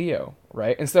happening to Theo,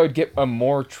 right? And so I would get a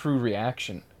more true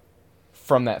reaction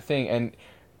from that thing. And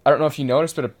I don't know if you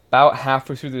noticed, but about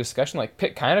halfway through the discussion, like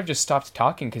Pitt kind of just stopped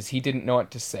talking because he didn't know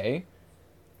what to say,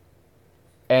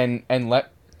 and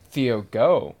let Theo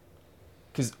go,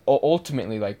 because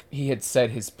ultimately, like, he had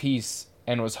said his piece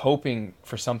and was hoping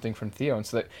for something from Theo, and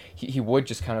so that he would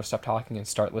just kind of stop talking and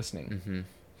start listening,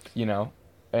 you know,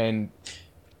 and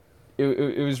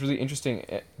it was really interesting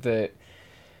that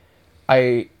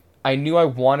I knew I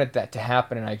wanted that to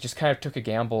happen, and I just kind of took a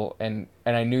gamble, and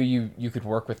I knew you could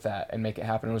work with that and make it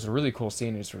happen. It was a really cool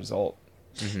scene as a result.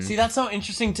 See, that's so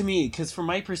interesting to me, because from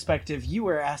my perspective, you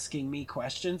were asking me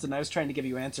questions, and I was trying to give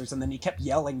you answers, and then you kept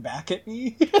yelling back at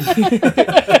me.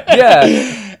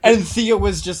 Yeah. And Theo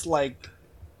was just like,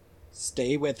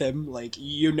 stay with him. Like,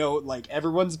 you know, like,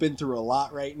 everyone's been through a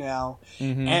lot right now.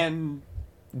 And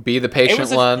be the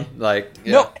patient one. Like,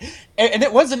 yeah. No, and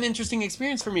it was an interesting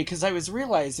experience for me, because I was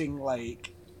realizing,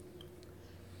 like,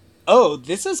 oh,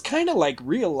 this is kind of like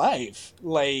real life.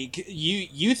 Like,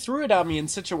 you threw it on me in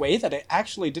such a way that it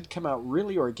actually did come out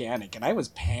really organic, and I was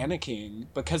panicking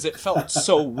because it felt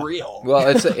so real.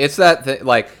 Well, it's that thing,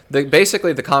 like,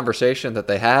 basically the conversation that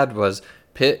they had was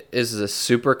Pitt is a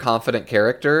super confident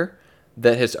character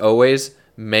that has always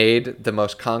made the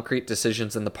most concrete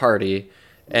decisions in the party,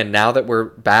 and now that we're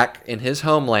back in his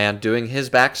homeland doing his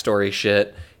backstory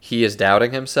shit, he is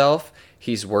doubting himself.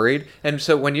 He's worried. And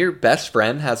so when your best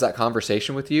friend has that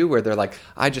conversation with you where they're like,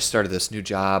 I just started this new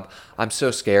job. I'm so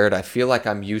scared. I feel like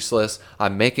I'm useless.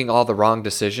 I'm making all the wrong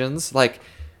decisions. Like,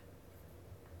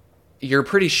 you're a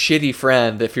pretty shitty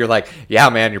friend if you're like, yeah,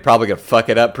 man, you're probably going to fuck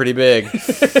it up pretty big.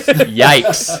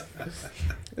 Yikes.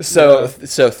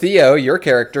 So Theo, your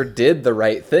character, did the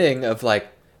right thing of like,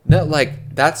 no,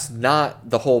 like, that's not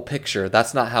the whole picture.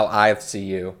 That's not how I see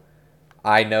you.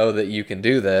 I know that you can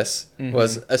do this,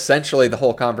 was essentially the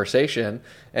whole conversation,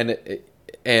 and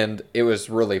it was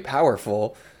really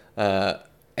powerful,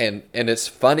 and it's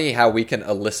funny how we can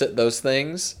elicit those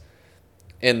things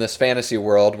in this fantasy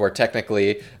world where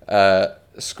technically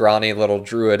scrawny little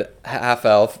druid half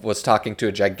elf was talking to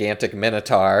a gigantic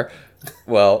minotaur.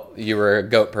 Well, you were a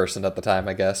goat person at the time,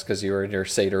 I guess, because you were in your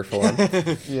satyr form.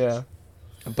 Yeah.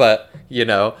 But, you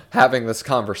know, having this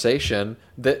conversation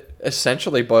that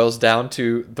essentially boils down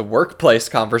to the workplace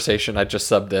conversation I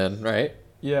just subbed in, right?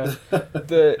 Yeah.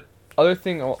 The other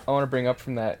thing I want to bring up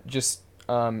from that, just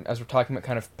as we're talking about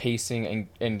kind of pacing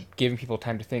and giving people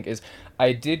time to think, is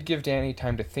I did give Danny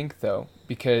time to think, though,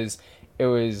 because it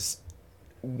was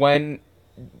when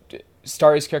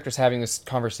Starry's character's having this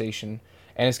conversation,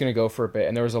 and it's going to go for a bit,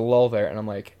 and there was a lull there, and I'm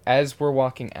like, as we're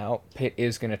walking out, Pitt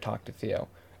is going to talk to Theo.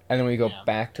 And then we go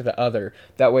back to the other.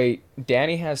 That way,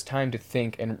 Danny has time to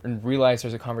think and realize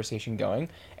there's a conversation going.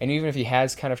 And even if he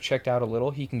has kind of checked out a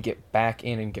little, he can get back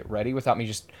in and get ready without me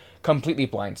just completely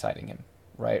blindsiding him,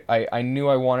 right? I knew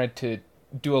I wanted to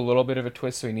do a little bit of a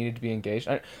twist, so he needed to be engaged.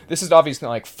 This is obviously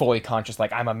not like fully conscious,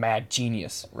 like I'm a mad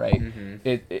genius, right?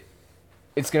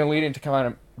 It's going to lead into kind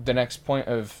of the next point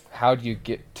of how do you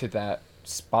get to that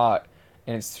spot,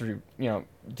 and it's through, you know,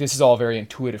 this is all a very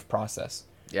intuitive process.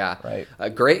 Yeah, right.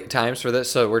 Great times for this.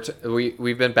 So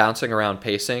we've been bouncing around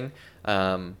pacing.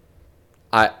 The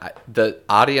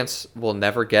audience will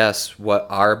never guess what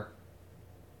our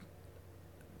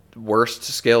worst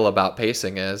skill about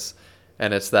pacing is,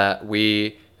 and it's that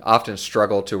we often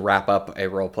struggle to wrap up a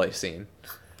roleplay scene.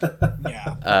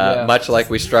 Much like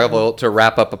we struggle to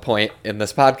wrap up a point in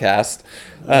this podcast.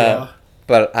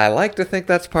 But I like to think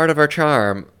that's part of our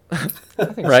charm.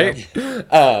 Right?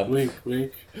 So. Wink,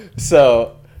 wink.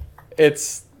 So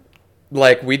it's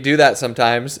like we do that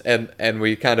sometimes, and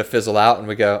we kind of fizzle out, and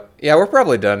we go, yeah, we're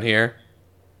probably done here.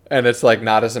 And it's like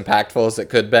not as impactful as it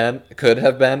could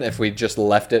have been if we just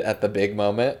left it at the big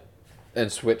moment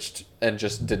and switched and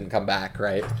just didn't come back,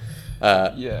 right?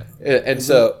 And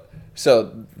so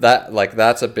that, like,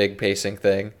 that's a big pacing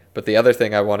thing. But the other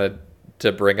thing I wanted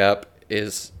to bring up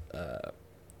is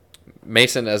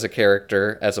Mason as a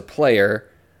character, as a player,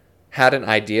 had an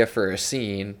idea for a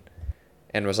scene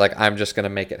and was like, I'm just going to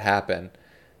make it happen.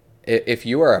 If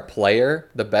you are a player,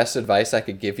 the best advice I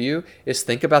could give you is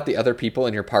think about the other people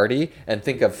in your party and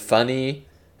think of funny,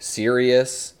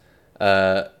 serious,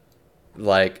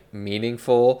 like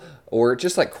meaningful, or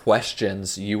just like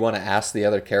questions you want to ask the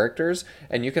other characters.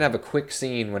 And you can have a quick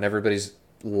scene when everybody's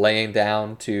laying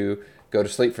down to go to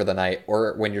sleep for the night,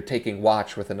 or when you're taking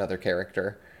watch with another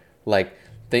character. Like,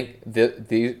 think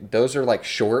those are like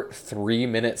short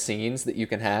 3-minute scenes that you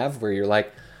can have where you're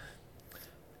like,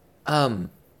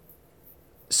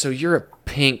 so you're a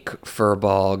pink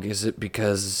furball. Is it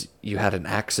because you had an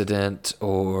accident,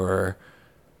 or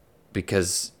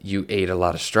because you ate a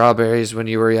lot of strawberries when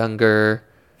you were younger?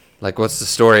 Like, what's the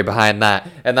story behind that?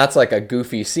 And that's like a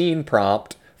goofy scene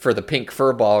prompt for the pink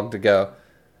furbog to go,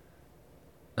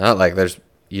 oh, like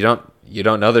you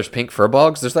don't know there's pink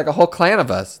furbogs? There's like a whole clan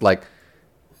of us. Like,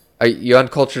 are you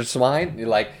uncultured swine?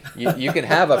 You can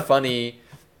have a funny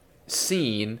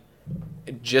scene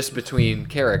just between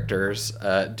characters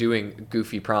doing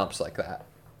goofy prompts like that.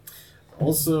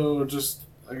 Also, just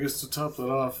I guess to top that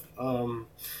off,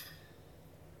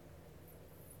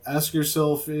 ask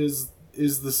yourself, is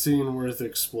the scene worth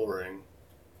exploring?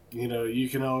 You know, you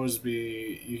can always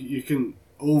be you can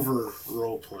over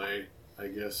roleplay, I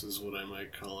guess is what I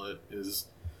might call it, is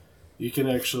you can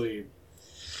actually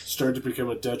start to become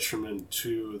a detriment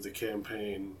to the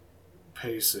campaign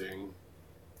pacing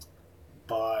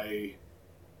by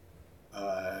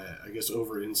I guess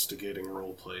over instigating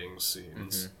role playing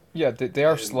scenes. Mm-hmm. Yeah, they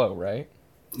are slow, right?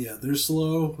 Yeah, they're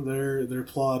slow. They're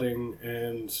plotting,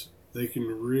 and they can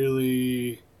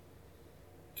really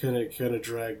kind of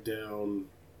drag down.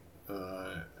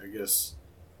 I guess,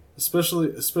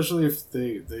 especially if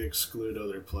they exclude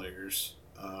other players.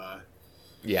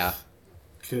 Yeah,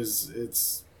 because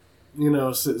it's, you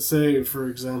know, say for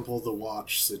example the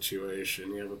watch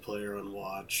situation. You have a player on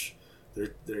watch.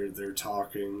 They're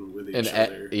talking with each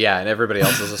other. Yeah, and everybody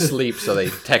else is asleep, so they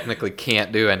technically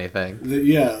can't do anything.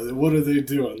 Yeah, what are they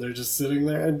doing? They're just sitting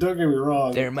there. And don't get me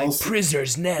wrong, they're my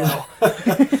prisoners now.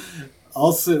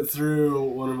 I'll sit through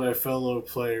one of my fellow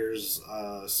players'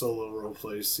 solo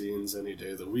roleplay scenes any day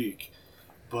of the week,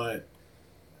 but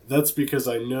that's because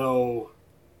I know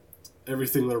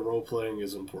everything they're roleplaying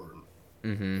is important.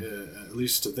 Mm-hmm. At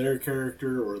least to their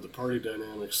character or the party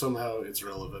dynamic, somehow it's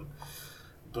relevant.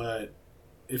 But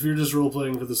if you're just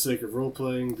role-playing for the sake of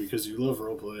role-playing because you love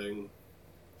role-playing,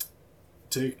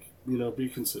 be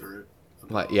considerate.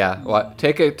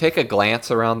 Take a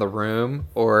glance around the room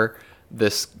or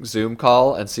this Zoom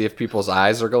call and see if people's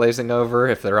eyes are glazing over,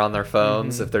 if they're on their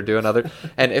phones, if they're doing other,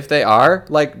 and if they are,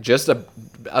 like, just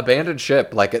abandon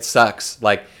ship. Like, it sucks.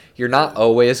 Like, you're not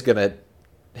always gonna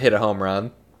hit a home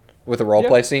run with a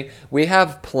roleplay scene. We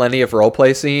have plenty of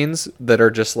roleplay scenes that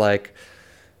are just like,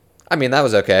 I mean, that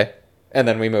was okay, and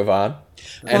then we move on.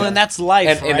 And that's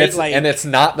life, right? And it's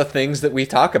not the things that we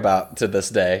talk about to this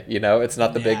day. You know, it's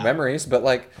not the big memories, but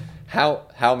like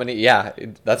how many? Yeah,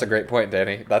 that's a great point,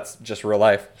 Danny. That's just real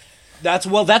life. That's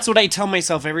what I tell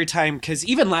myself every time. Because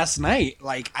even last night,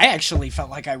 like, I actually felt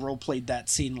like I role played that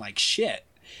scene like shit,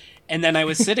 and then I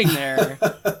was sitting there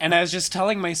and I was just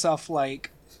telling myself,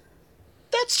 like,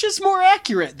 that's just more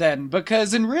accurate then,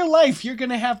 because in real life you're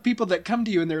gonna have people that come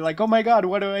to you and they're like, oh my god,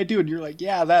 what do I do? And you're like,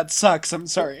 yeah, that sucks, I'm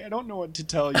sorry, I don't know what to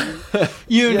tell you.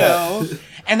 You know.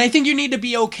 And I think you need to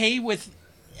be okay with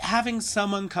having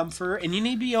some uncomfort, and you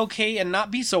need to be okay and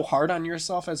not be so hard on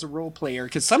yourself as a role player,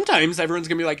 because sometimes everyone's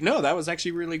gonna be like, no, that was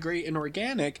actually really great and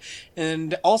organic,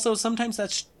 and also sometimes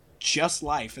that's just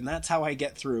life, and that's how I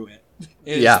get through it.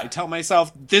 I tell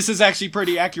myself, this is actually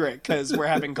pretty accurate because we're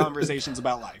having conversations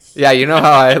about life. Yeah, you know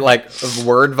how I like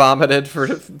word vomited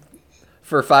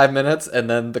for 5 minutes and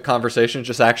then the conversation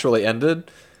just actually ended?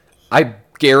 I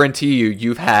guarantee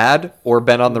you've had or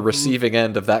been on the receiving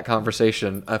end of that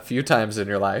conversation a few times in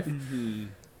your life. Mm-hmm.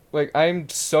 Like, I'm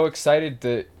so excited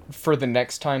that for the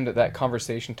next time that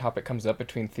conversation topic comes up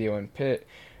between Theo and Pitt,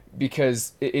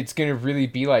 because it's going to really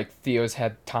be like Theo's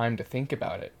had time to think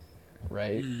about it.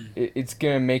 Right? It's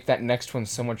going to make that next one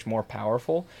so much more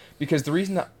powerful, because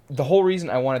the whole reason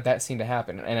I wanted that scene to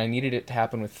happen, and I needed it to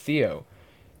happen with Theo,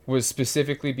 was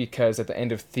specifically because at the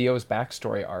end of Theo's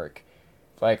backstory arc,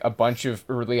 like, a bunch of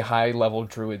really high level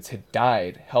druids had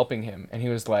died helping him, and he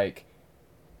was like,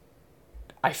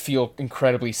 I feel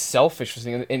incredibly selfish,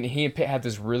 and he and Pitt had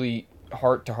this really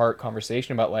heart-to-heart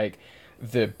conversation about, like,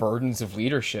 the burdens of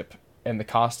leadership and the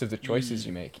cost of the choices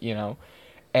you make, you know?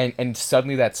 And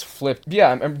suddenly that's flipped. Yeah,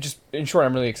 I'm just, in short,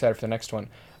 I'm really excited for the next one.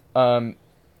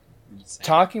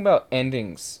 Talking about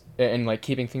endings and like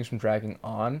keeping things from dragging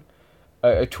on,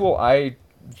 a tool I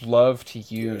love to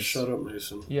use. Yeah, shut up,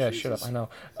 Mason. Yeah, Jesus. shut up. I know.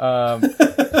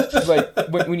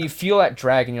 Like when you feel that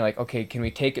drag and you're like, okay, can we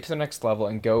take it to the next level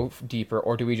and go deeper,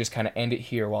 or do we just kind of end it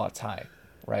here while it's high,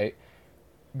 right?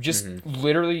 Just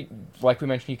literally, like we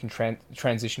mentioned, you can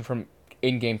transition from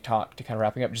in-game talk to kind of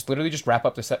wrapping up. Just literally just wrap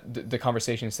up the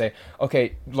conversation and say,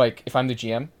 okay, like, if I'm the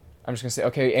GM, I'm just going to say,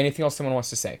 okay, anything else someone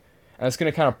wants to say? And that's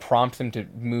going to kind of prompt them to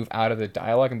move out of the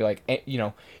dialogue and be like, you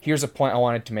know, here's a point I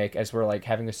wanted to make as we're, like,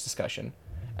 having this discussion.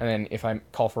 And then if I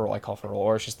call for a roll, I call for a roll.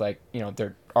 Or it's just like, you know,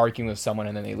 they're arguing with someone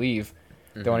and then they leave.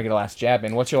 They want to get a last jab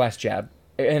in. What's your last jab?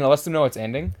 And it lets them know it's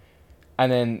ending.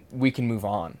 And then we can move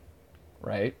on,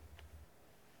 right?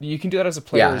 You can do that as a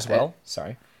player as well.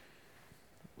 Sorry.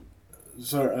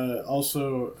 Sorry.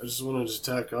 Also, I just wanted to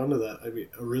tack onto that. I mean,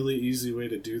 a really easy way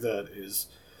to do that is,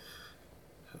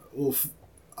 well,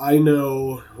 I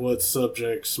know what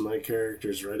subjects my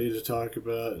character's ready to talk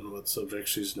about and what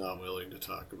subjects she's not willing to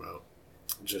talk about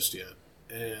just yet.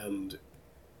 And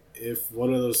if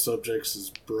one of those subjects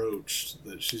is broached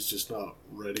that she's just not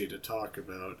ready to talk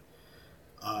about,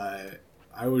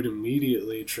 I would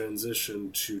immediately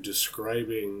transition to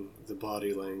describing the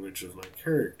body language of my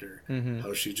character,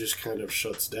 how she just kind of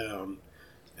shuts down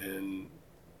and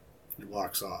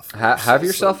walks off. Have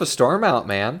yourself a storm out,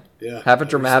 man. Yeah, have a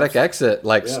dramatic exit,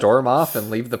 like storm off and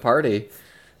leave the party,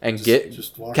 and get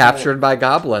captured by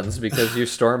goblins because you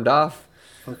stormed off.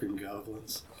 Fucking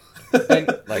goblins.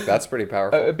 And like, that's pretty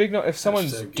powerful. A big note: if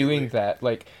someone's doing that,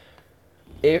 like,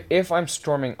 if I'm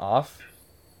storming off,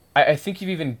 I think you've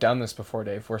even done this before,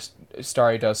 Dave, where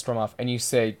Starry does storm off, and you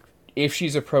say, if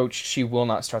she's approached, she will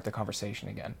not start the conversation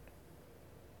again.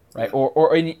 Right?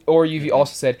 Yeah. Or you've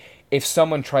also said, if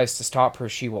someone tries to stop her,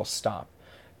 she will stop.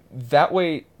 That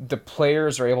way, the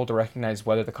players are able to recognize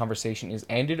whether the conversation is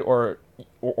ended or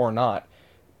not.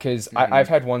 Because I've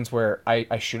had ones where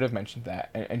I should have mentioned that,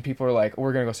 and people are like,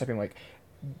 we're going to go stepping. Like,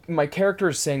 my character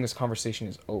is saying this conversation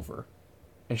is over,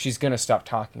 and she's going to stop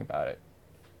talking about it.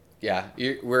 Yeah,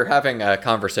 we're having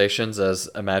conversations as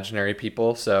imaginary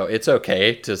people, so it's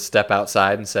okay to step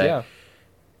outside and say,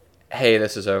 hey,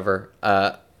 this is over.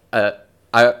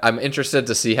 I'm interested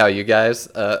to see how you guys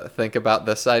think about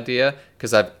this idea,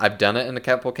 because I've done it in a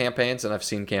couple campaigns, and I've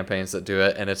seen campaigns that do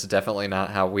it, and it's definitely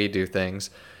not how we do things.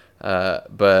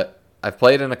 But I've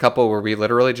played in a couple where we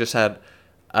literally just had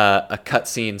a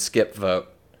cutscene skip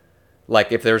vote.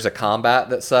 Like, if there's a combat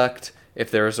that sucked, if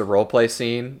there was a roleplay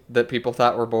scene that people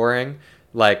thought were boring,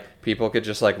 like, people could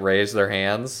just, like, raise their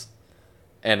hands,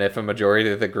 and if a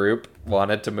majority of the group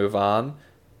wanted to move on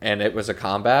and it was a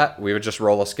combat, we would just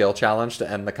roll a skill challenge to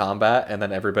end the combat, and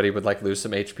then everybody would, like, lose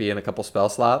some HP and a couple spell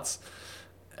slots,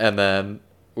 and then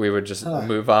we would just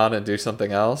move on and do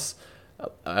something else.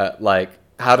 Like,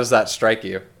 how does that strike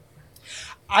you?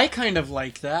 I kind of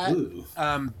like that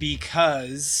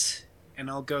because, and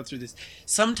I'll go through this,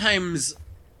 sometimes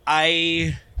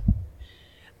I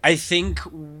think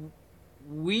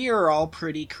we are all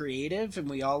pretty creative, and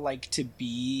we all like to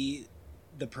be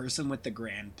the person with the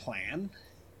grand plan.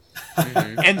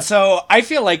 And so I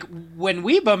feel like when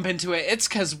we bump into it, it's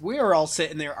because we're all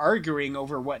sitting there arguing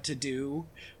over what to do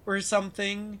or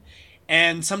something.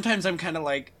 And sometimes I'm kind of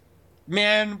like,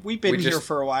 man, we've been here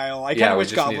for a while. I kind of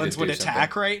wish goblins would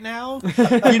attack right now.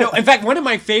 You know, in fact, one of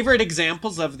my favorite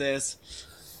examples of this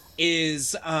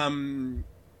is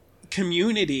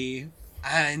Community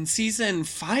in season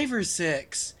 5 or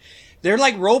 6. They're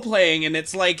like role-playing, and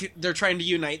it's like they're trying to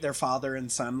unite their father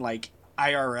and son, like,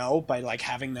 IRL by, like,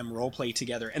 having them role-play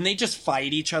together. And they just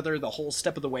fight each other the whole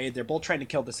step of the way. They're both trying to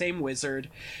kill the same wizard.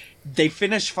 They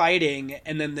finish fighting,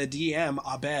 and then the DM,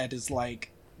 Abed, is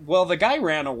like, well, the guy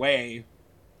ran away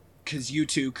because you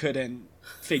two couldn't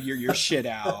figure your shit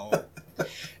out.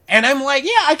 And I'm like,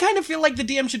 yeah, I kind of feel like the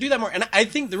DM should do that more. And I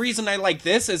think the reason I like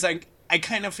this is I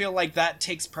kind of feel like that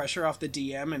takes pressure off the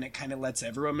DM, and it kind of lets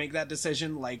everyone make that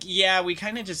decision. Like, yeah, we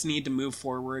kind of just need to move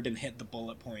forward and hit the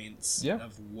bullet points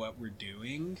of what we're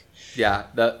doing. Yeah,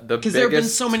 because there have been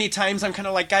so many times I'm kind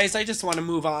of like, guys, I just want to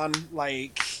move on.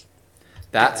 Like,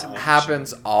 that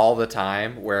happens all the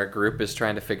time, where a group is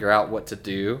trying to figure out what to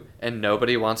do, and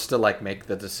nobody wants to, like, make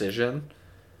the decision.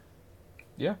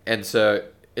 Yeah, and so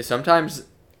sometimes.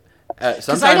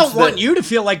 Because I don't want you to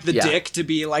feel like the dick to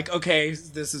be like, okay,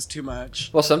 this is too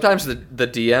much. Well, sometimes the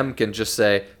DM can just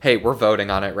say, hey, we're voting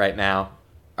on it right now.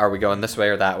 Are we going this way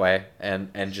or that way?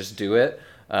 And just do it.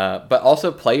 But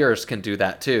also players can do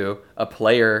that too. A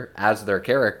player, as their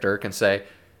character, can say,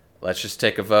 let's just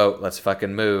take a vote. Let's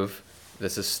fucking move.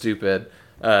 This is stupid.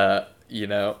 You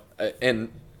know,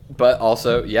 but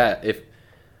also, if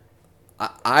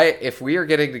we are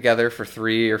getting together for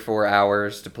 3 or 4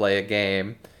 hours to play a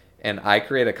game, and I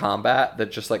create a combat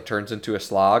that just, like, turns into a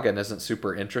slog and isn't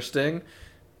super interesting,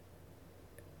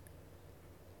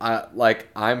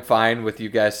 I'm fine with you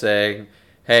guys saying,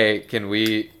 hey, can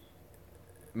we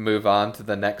move on to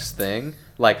the next thing?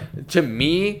 Like, to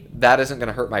me, that isn't going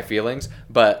to hurt my feelings,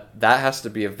 but that has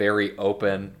to be a very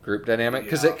open group dynamic,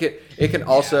 because it can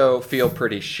also feel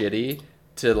pretty shitty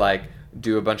to, like,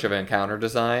 do a bunch of encounter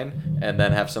design and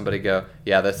then have somebody go,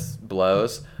 yeah, this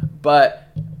blows. But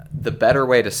the better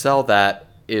way to sell that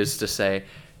is to say,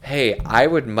 hey, I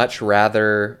would much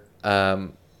rather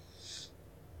my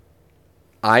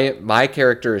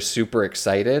character is super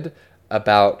excited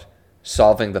about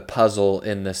solving the puzzle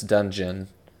in this dungeon.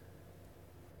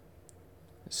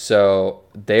 So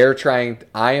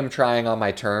I am trying on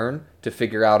my turn to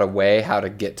figure out a way how to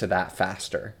get to that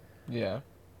faster. Yeah.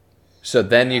 So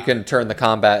then you can turn the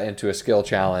combat into a skill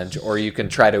challenge, or you can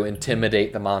try to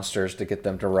intimidate the monsters to get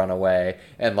them to run away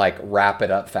and like wrap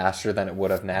it up faster than it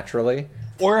would have naturally.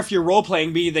 Or if you're role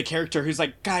playing, be the character who's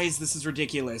like, guys, this is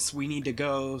ridiculous. We need to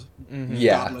go. Mm-hmm.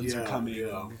 Yeah. Goblins are coming.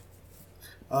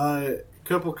 Yeah.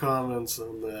 Couple comments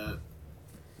on that,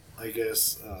 I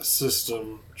guess,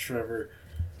 system, Trevor.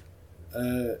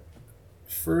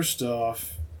 First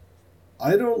off,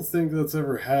 I don't think that's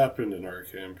ever happened in our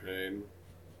campaign.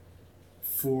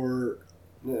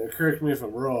 Correct me if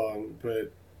I'm wrong,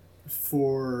 but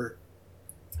for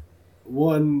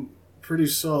one pretty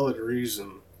solid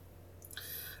reason.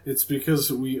 It's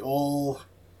because we all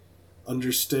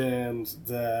understand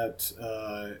that,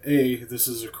 this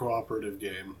is a cooperative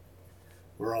game.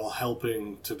 We're all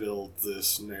helping to build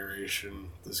this narration,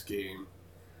 this game.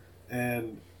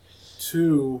 And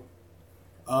two,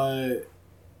 all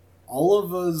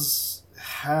of us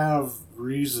have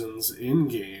reasons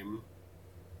in-game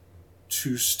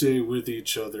to stay with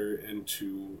each other and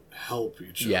to help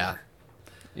each other.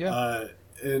 Yeah.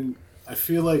 And I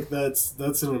feel like that's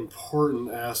an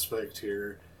important aspect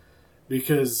here,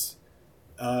 because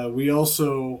I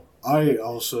also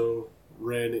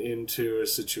ran into a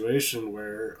situation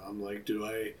where I'm like,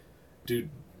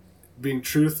 being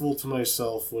truthful to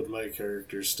myself, would my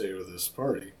character stay with this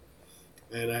party?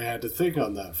 And I had to think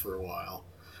on that for a while,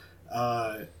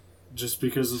 just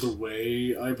because of the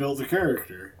way I built the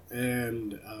character.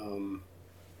 And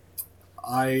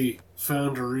I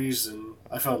found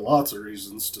lots of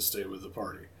reasons to stay with the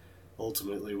party,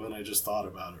 ultimately, when I just thought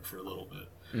about it for a little bit.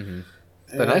 Mm-hmm.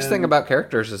 The nice thing about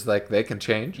characters is like they can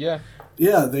change. Yeah.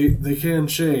 Yeah, they can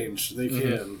change. They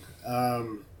can.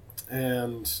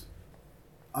 And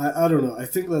I don't know. I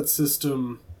think that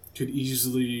system could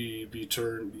easily be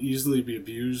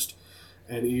abused,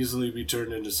 and easily be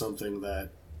turned into something that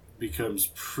becomes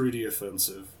pretty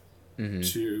offensive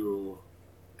to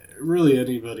really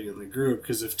anybody in the group.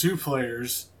 Because if two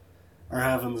players are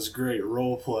having this great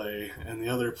role play and the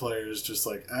other player is just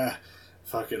like,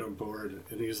 fuck it, I'm bored,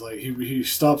 and he's like, he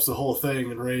stops the whole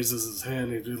thing and raises his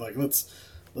hand, he'd be like, let's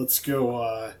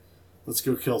go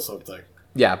kill something.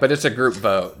 Yeah, but it's a group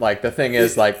vote. Like, the thing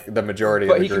is, like, the majority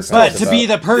of the group But has to vote. be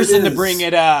the person to bring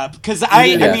it up, because I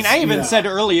even said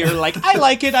earlier, like, I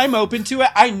like it, I'm open to it,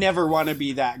 I never want to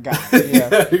be that guy.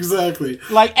 Yeah, exactly.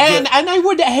 Like, and I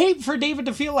would hate for David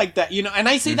to feel like that, and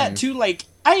I say that too, like,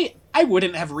 I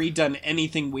wouldn't have redone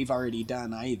anything we've already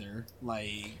done either.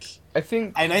 Like, I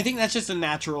think that's just a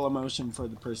natural emotion for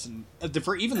the person,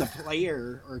 for even the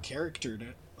player or character to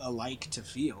alike to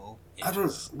feel. I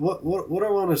don't. What I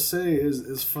want to say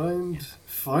is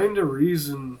find a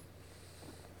reason.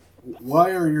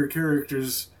 Why are your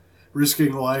characters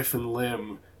risking life and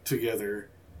limb together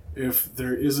if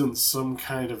there isn't some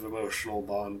kind of emotional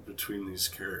bond between these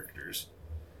characters?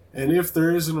 And if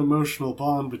there is an emotional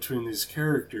bond between these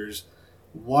characters,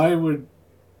 why would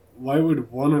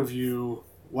one of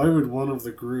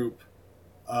the group,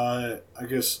 I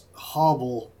guess,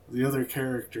 hobble the other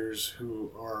characters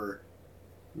who are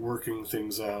working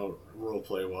things out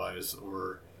roleplay wise,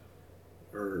 or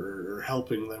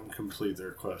helping them complete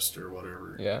their quest or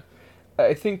whatever? Yeah.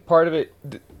 I think part of it,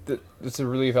 that's a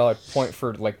really valid point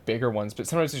for, like, bigger ones, but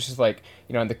sometimes it's just, like,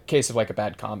 in the case of, like, a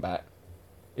bad combat,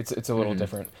 it's a little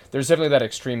different. There's definitely that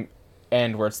extreme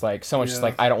end where it's, like, someone's just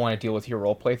like, I don't want to deal with your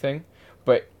roleplay thing,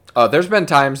 but... Oh, there's been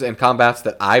times in combats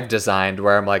that I've designed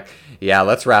where I'm like, yeah,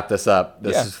 let's wrap this up.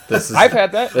 This is I've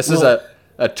had that. This is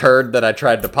a turd that I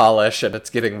tried to polish, and it's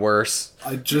getting worse.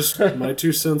 My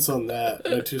 2 cents on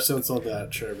that,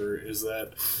 Trevor, is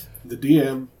that the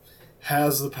DM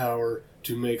has the power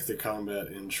to make the combat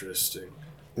interesting,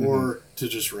 or to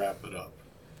just wrap it up.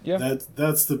 Yeah.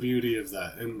 That's the beauty of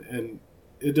that, and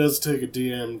it does take a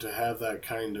DM to have that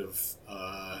kind of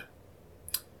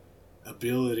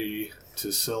ability to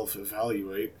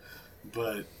self-evaluate,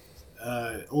 but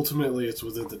ultimately it's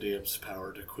within the DM's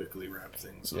power to quickly wrap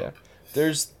things up.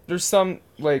 There's some,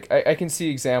 like, I can see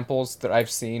examples that I've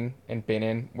seen and been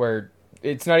in where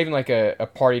it's not even like a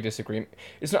party disagreement.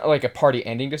 It's not like a party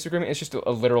ending disagreement. It's just a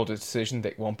literal decision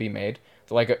that won't be made.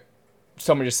 So, like,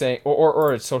 someone just saying,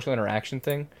 or a social interaction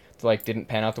thing that, like, didn't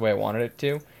pan out the way I wanted it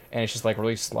to, and it's just, like,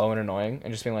 really slow and annoying,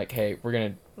 and just being like, hey, we're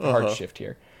gonna hard shift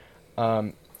here.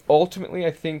 Ultimately,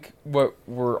 I think what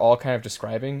we're all kind of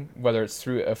describing, whether it's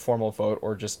through a formal vote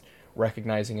or just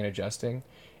recognizing and adjusting,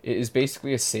 is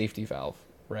basically a safety valve,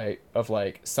 right? Of,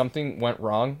 like, something went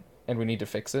wrong and we need to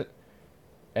fix it,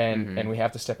 and we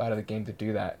have to step out of the game to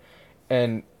do that.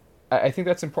 And I think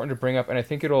that's important to bring up, and I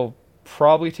think it'll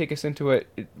probably take us into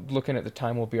it. Looking at the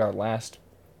time, will be our last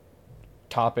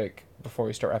topic before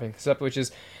we start wrapping this up, which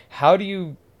is how do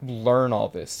you learn all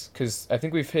this? Because I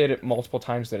think we've hit it multiple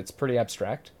times that it's pretty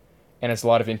abstract, and it's a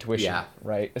lot of intuition, Yeah.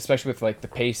 right? Especially with like the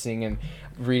pacing and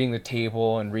reading the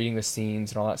table and reading the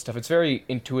scenes and all that stuff. It's very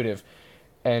intuitive,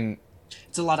 and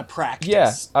It's a lot of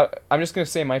practice. yeah, I'm just gonna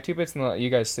say my 2 bits and let you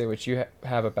guys say what you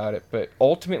have about it. But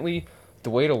ultimately, the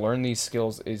way to learn these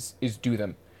skills is do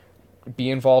them.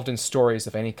 Be involved in stories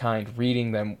of any kind,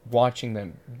 reading them, watching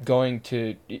them,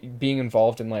 being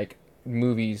involved in like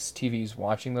movies, TVs,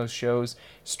 watching those shows,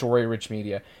 story-rich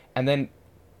media, and then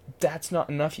that's not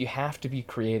enough. You have to be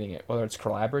creating it, whether it's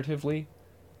collaboratively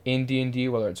in D&D,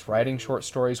 whether it's writing short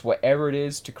stories, whatever it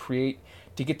is to create,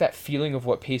 to get that feeling of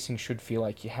what pacing should feel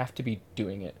like. You have to be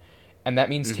doing it, and that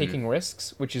means taking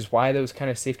risks, which is why those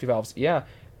kind of safety valves. Yeah,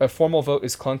 a formal vote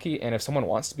is clunky, and if someone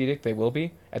wants to be dick, they will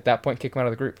be. At that point, kick them out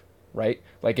of the group. Right?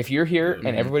 Like, if you're here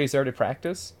and everybody's there to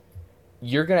practice,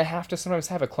 you're going to have to sometimes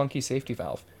have a clunky safety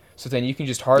valve. So then you can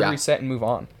just hard reset and move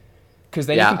on. Because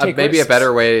then you can take maybe risks. a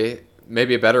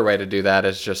better way to do that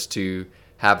is just to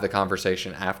have the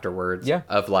conversation afterwards. Yeah.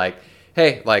 Of like,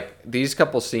 hey, like these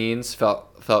couple scenes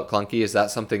felt clunky. Is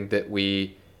that something that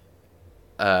we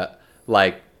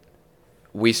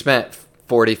we spent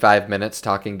 45 minutes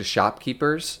talking to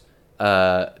shopkeepers?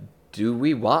 Do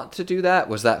we want to do that?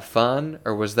 Was that fun,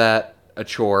 or was that a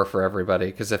chore for everybody?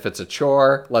 Because if it's a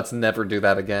chore, let's never do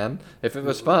that again. If it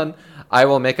was fun, I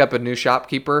will make up a new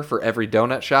shopkeeper for every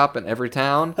donut shop in every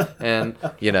town, and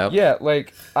Yeah,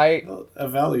 like Well,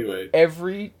 evaluate.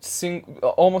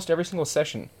 almost every single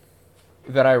session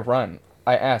that I run,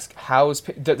 I ask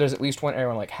there's at least one area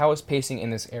I'm like, how is pacing in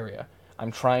this area?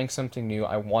 I'm trying something new.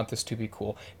 I want this to be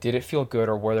cool. Did it feel good,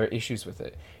 or were there issues with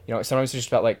it? Sometimes it's just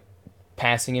about like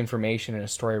passing information in a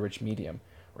story-rich medium,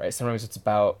 right? Sometimes it's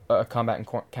about a combat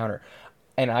encounter.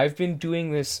 And I've been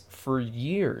doing this for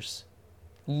years,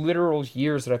 literal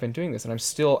years that I've been doing this, and I'm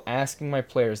still asking my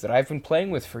players that I've been playing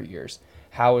with for years,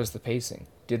 how is the pacing?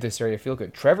 Did this area feel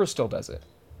good? Trevor still does it.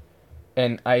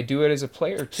 And I do it as a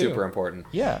player, too. super important.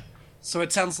 Yeah. So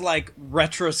it sounds like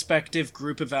retrospective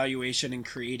group evaluation and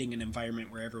creating an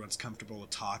environment where everyone's comfortable with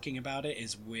talking about it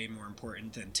is way more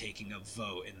important than taking a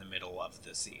vote in the middle of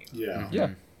the scene. Yeah. Yeah.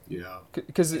 Yeah.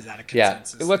 Because Is that a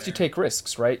consensus? it lets you there? take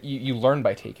risks, right? You learn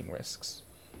by taking risks.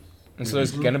 And so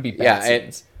there's going to be bad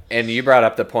scenes. And you brought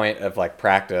up the point of like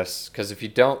practice, because if you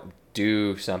don't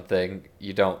do something,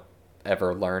 you don't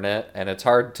ever learn it, and it's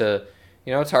hard to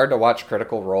watch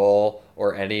Critical Role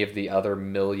or any of the other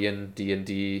million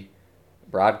D&D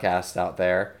broadcasts out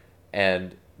there,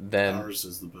 and then Ours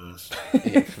is the best.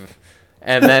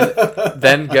 and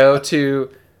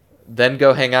then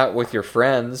go hang out with your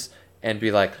friends and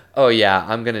be like, oh yeah,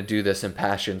 I'm gonna do this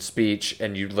impassioned speech,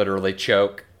 and you literally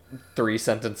choke 3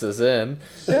 sentences in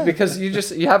because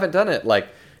you haven't done it. Like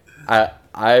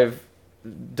I've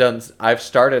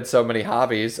started so many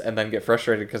hobbies and then get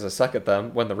frustrated because I suck at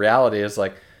them, when the reality is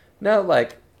like, no,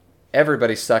 like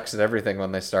everybody sucks at everything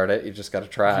when they start it. You just got to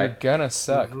try. You're gonna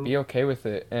suck. Be okay with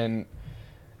it. And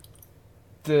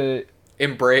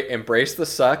embrace the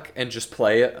suck and just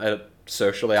play a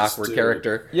socially awkward do it.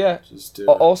 character. Yeah. Just do it.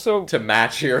 Also, To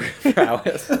match your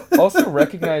prowess. also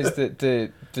recognize that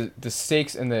the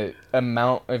stakes and the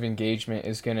amount of engagement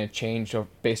is going to change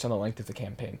based on the length of the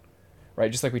campaign,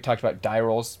 right? Just like we talked about, die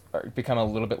rolls become a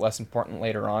little bit less important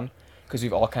later on because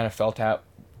we've all kind of felt out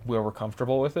where we're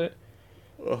comfortable with it.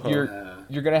 You're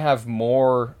going to have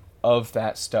more of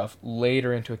that stuff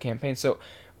later into a campaign. So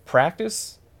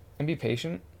practice and be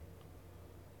patient.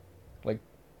 Like,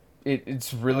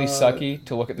 it's really sucky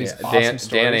to look at these awesome stories.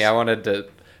 Danny, I wanted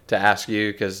to ask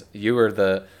you, because you were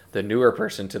the newer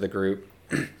person to the group,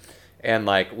 and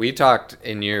like we talked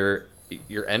in your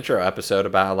intro episode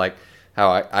about like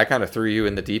how I kind of threw you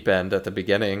in the deep end at the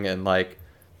beginning, and like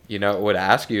would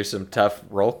ask you some tough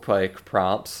role play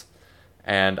prompts,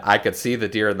 and I could see the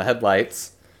deer in the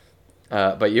headlights,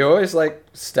 but you always like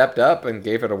stepped up and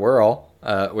gave it a whirl,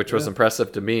 which was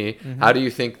impressive to me. Mm-hmm. How do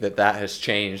you think that has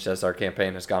changed as our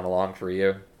campaign has gone along for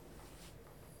you?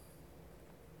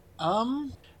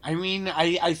 I mean,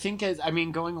 I think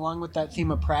going along with that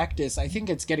theme of practice, I think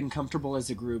it's getting comfortable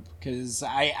as a group, because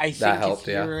I think that helped,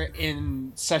 if you're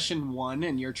in session 1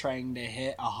 and you're trying to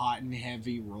hit a hot and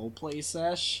heavy roleplay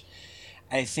sesh,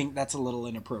 I think that's a little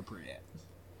inappropriate.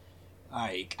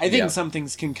 Like, I think some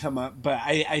things can come up, but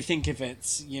I think if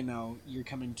it's, you're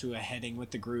coming to a heading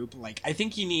with the group, like, I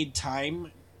think you need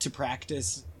time to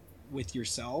practice with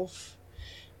yourself,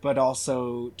 but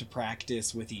also to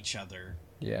practice with each other.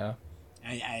 Yeah.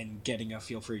 And getting a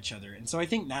feel for each other. And so I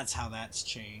think that's how that's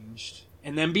changed.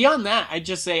 And then beyond that, I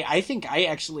just say I think I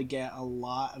actually get a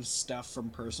lot of stuff from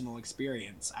personal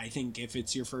experience. I think if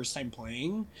it's your first time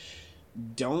playing,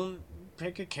 don't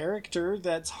pick a character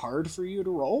that's hard for you to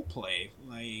role play.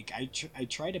 Like I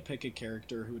try to pick a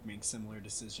character who would make similar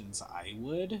decisions I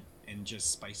would, and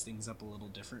just spice things up a little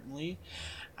differently.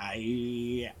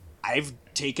 I've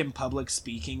taken public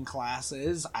speaking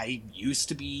classes. I used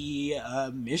to be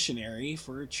a missionary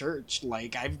for a church.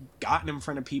 Like, I've gotten in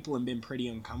front of people and been pretty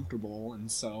uncomfortable,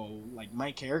 and so, like,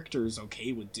 my character is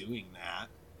okay with doing that.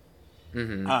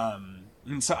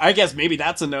 And so I guess maybe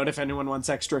that's a note if anyone wants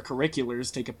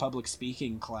extracurriculars, take a public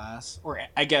speaking class. Or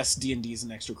I guess D&D is an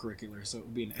extracurricular, so it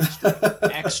would be an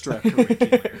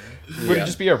extracurricular. Would it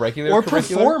just be a regular or curricular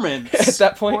performance at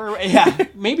that point? Or, yeah,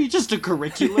 maybe just a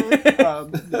curricular.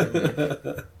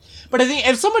 But I think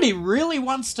if somebody really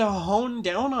wants to hone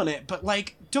down on it, but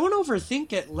like, don't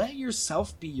overthink it. Let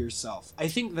yourself be yourself. I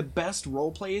think the best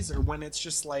role plays are when it's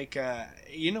just like,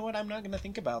 you know what? I'm not going to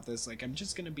think about this. Like, I'm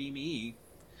just going to be me.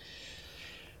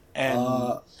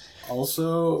 And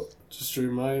also, just a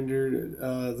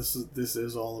reminder, this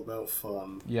is all about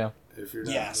fun. Yeah. If you're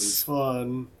not having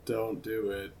fun, don't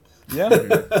do it.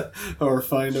 Yeah. Or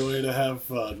find a way to have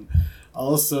fun.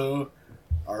 Also,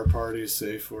 our party's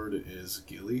safe word is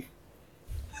ghillie.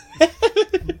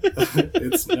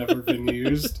 It's never been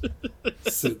used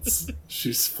since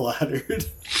she's flattered.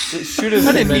 It should have.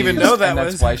 I didn't even know that and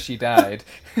was. That's why she died.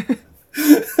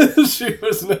 She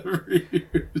was never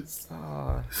used.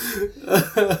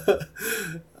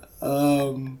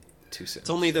 Too soon. It's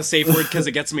only the safe word because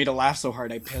it gets me to laugh so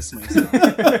hard I piss myself.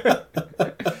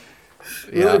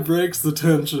 Really breaks the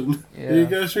tension. Yeah. You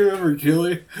guys remember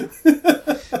ghillie?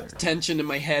 Tension in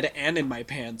my head and in my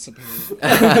pants, apparently.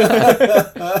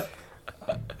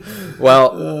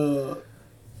 Well,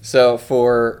 so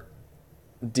for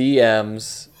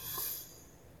DMs,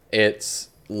 it's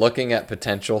looking at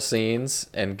potential scenes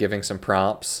and giving some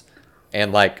prompts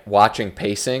and like watching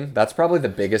pacing. That's probably the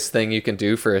biggest thing you can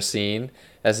do for a scene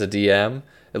as a DM.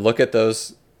 And look at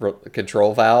those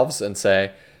control valves and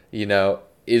say, you know,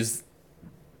 is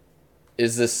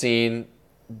this scene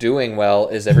doing well?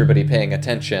 Is everybody paying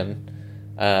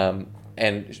attention?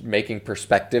 And making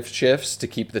perspective shifts to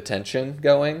keep the tension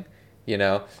going. You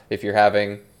know, if you're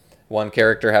having one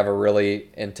character have a really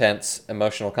intense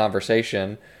emotional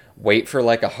conversation, wait for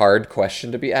like a hard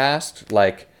question to be asked,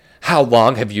 like, how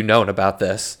long have you known about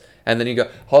this? And then you go,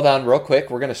 hold on real quick,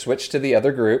 we're going to switch to the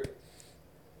other group.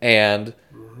 And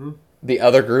the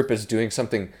other group is doing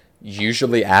something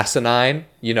usually asinine.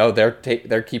 You know,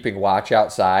 they're keeping watch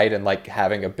outside and like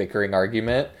having a bickering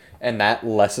argument. And that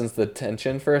lessens the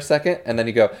tension for a second. And then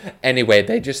you go, anyway,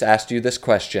 they just asked you this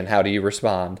question. How do you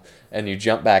respond? And you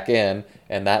jump back in,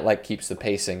 and that like keeps the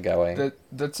pacing going.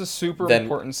 That's a super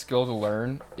important skill to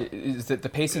learn, is that the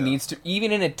pacing needs to,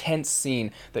 even in a tense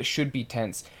scene that should be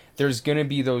tense, there's going to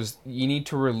be those, you need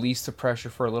to release the pressure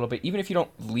for a little bit. Even if you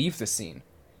don't leave the scene,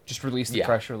 just release the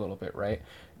pressure a little bit, right?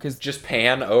 Because just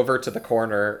pan over to the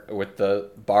corner with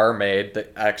the barmaid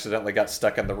that accidentally got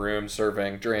stuck in the room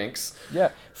serving drinks.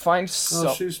 Yeah,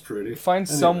 she's pretty. Find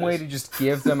some way to just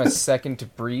give them a second to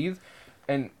breathe,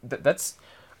 and that's.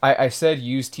 I said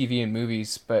use TV and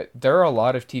movies, but there are a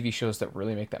lot of TV shows that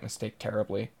really make that mistake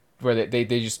terribly, where they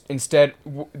just instead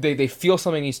they feel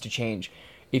something needs to change.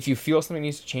 If you feel something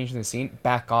needs to change in the scene,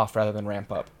 back off rather than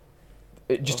ramp up.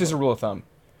 It just as a rule of thumb.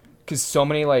 Because so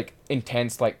many like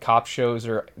intense like cop shows,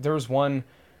 or there was one,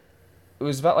 it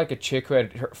was about like a chick who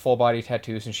had her full body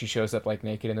tattoos and she shows up like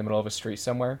naked in the middle of a street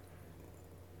somewhere.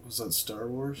 Was that Star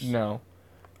Wars? No,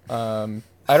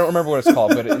 I don't remember what it's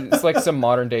called, but it's like some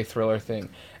modern day thriller thing.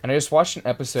 And I just watched an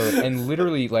episode, and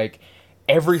literally like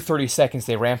every 30 seconds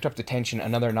they ramped up the tension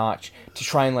another notch to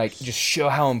try and like just show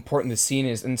how important the scene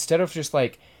is, instead of just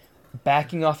like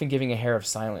backing off and giving a hair of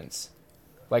silence.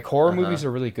 Like horror movies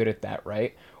are really good at that,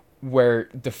 right? Where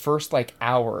the first like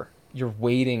hour you're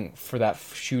waiting for that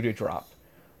shoe to drop,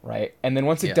 right? And then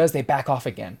once it does, they back off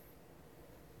again.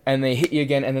 And they hit you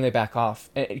again, and then they back off.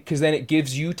 Because then it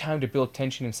gives you time to build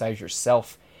tension inside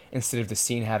yourself instead of the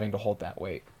scene having to hold that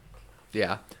weight.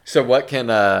 Yeah. So what can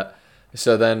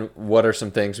so then what are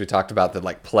some things we talked about that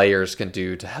like players can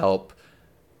do to help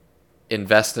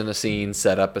invest in a scene,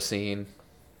 set up a scene?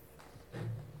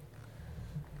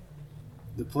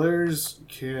 The players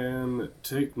can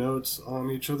take notes on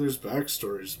each other's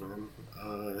backstories,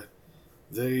 man.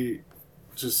 They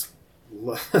just...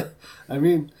 I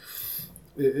mean,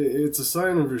 it's a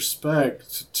sign of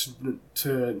respect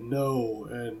to know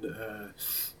and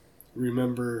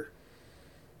remember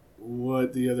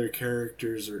what the other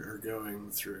characters are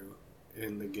going through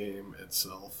in the game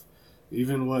itself.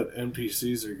 even what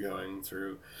NPCs are going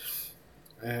through.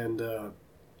 And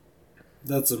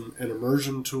that's an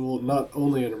immersion tool, not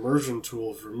only an immersion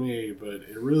tool for me, but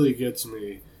it really gets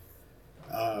me.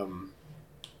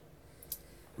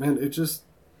 Man,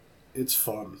 it's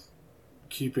fun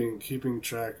keeping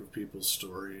track of people's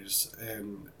stories,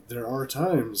 and there are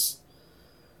times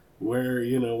where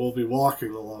we'll be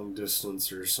walking a long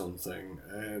distance or something,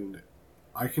 and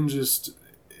I can just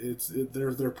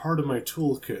they're part of my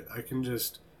toolkit. I can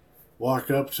just walk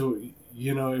up to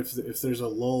if there's a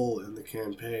lull in the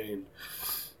campaign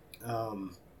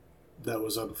that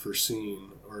was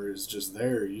unforeseen or is just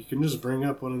there, you can just bring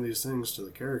up one of these things to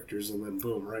the characters, and then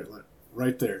boom,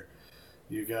 right there,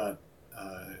 you got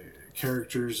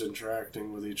characters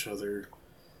interacting with each other.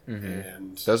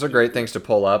 And those are great things to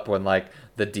pull up when like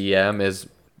the DM is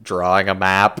drawing a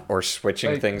map or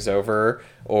switching things over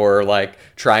or like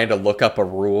trying to look up a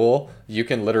rule. You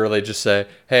can literally just say,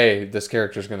 hey, this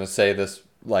character's going to say this,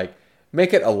 like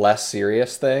make it a less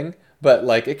serious thing, but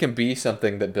like it can be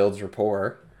something that builds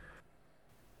rapport.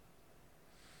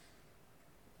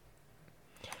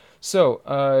 So,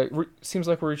 seems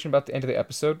like we're reaching about the end of the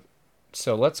episode.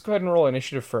 So let's go ahead and roll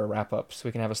initiative for a wrap up so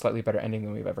we can have a slightly better ending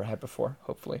than we've ever had before,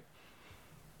 hopefully.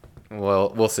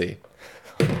 Well, we'll see.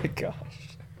 Oh my gosh.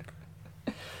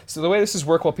 So the way this is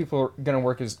while people are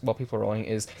rolling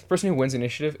is the person who wins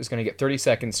initiative is going to get 30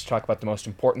 seconds to talk about the most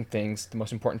important things, the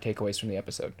most important takeaways from the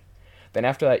episode. Then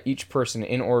after that, each person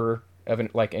in order of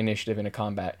initiative in a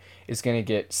combat is going to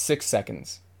get 6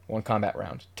 seconds, one combat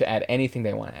round, to add anything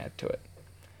they want to add to it.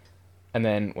 And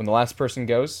then when the last person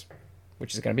goes,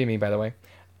 which is going to be me, by the way,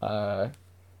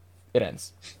 it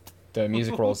ends. The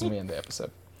music rolls and we end the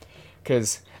episode.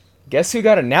 Because guess who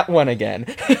got a nat 1 again?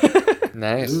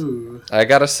 Nice. Ooh. I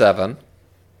got a 7.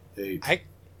 8.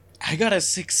 I got a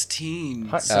 16.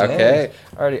 Hot So Okay.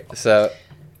 Alrighty. So,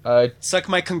 suck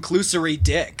my conclusory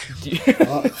dick.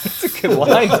 That's a good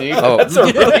line, dude. Oh. That's a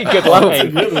really good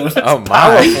line. oh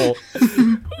my.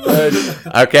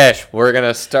 Okay, we're going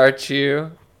to start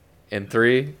you in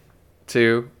 3,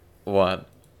 2, 1.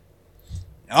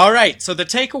 All right, so the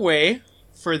takeaway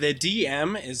for the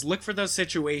DM is look for those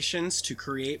situations to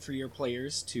create for your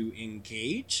players to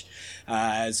engage,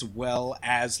 as well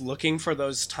as looking for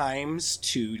those times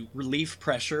to relieve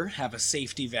pressure, have a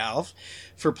safety valve.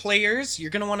 For players, you're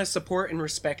going to want to support and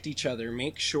respect each other.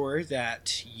 Make sure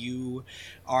that you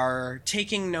are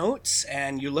taking notes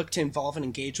and you look to involve and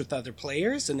engage with other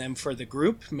players. And then for the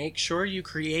group, make sure you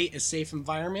create a safe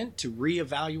environment to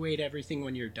reevaluate everything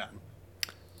when you're done.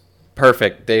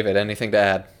 Perfect. David, anything to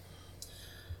add?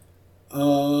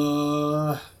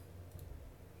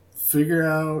 Figure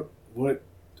out what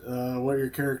your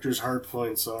character's hard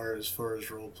points are as far as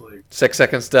roleplay. 6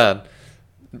 seconds done.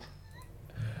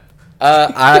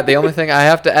 The only thing I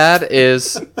have to add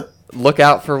is look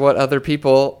out for what other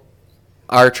people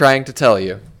are trying to tell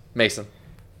you. Mason.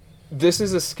 This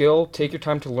is a skill. Take your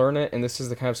time to learn it, and this is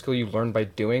the kind of skill you learn by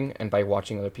doing and by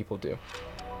watching other people do.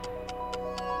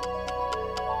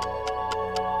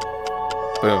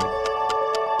 Boom.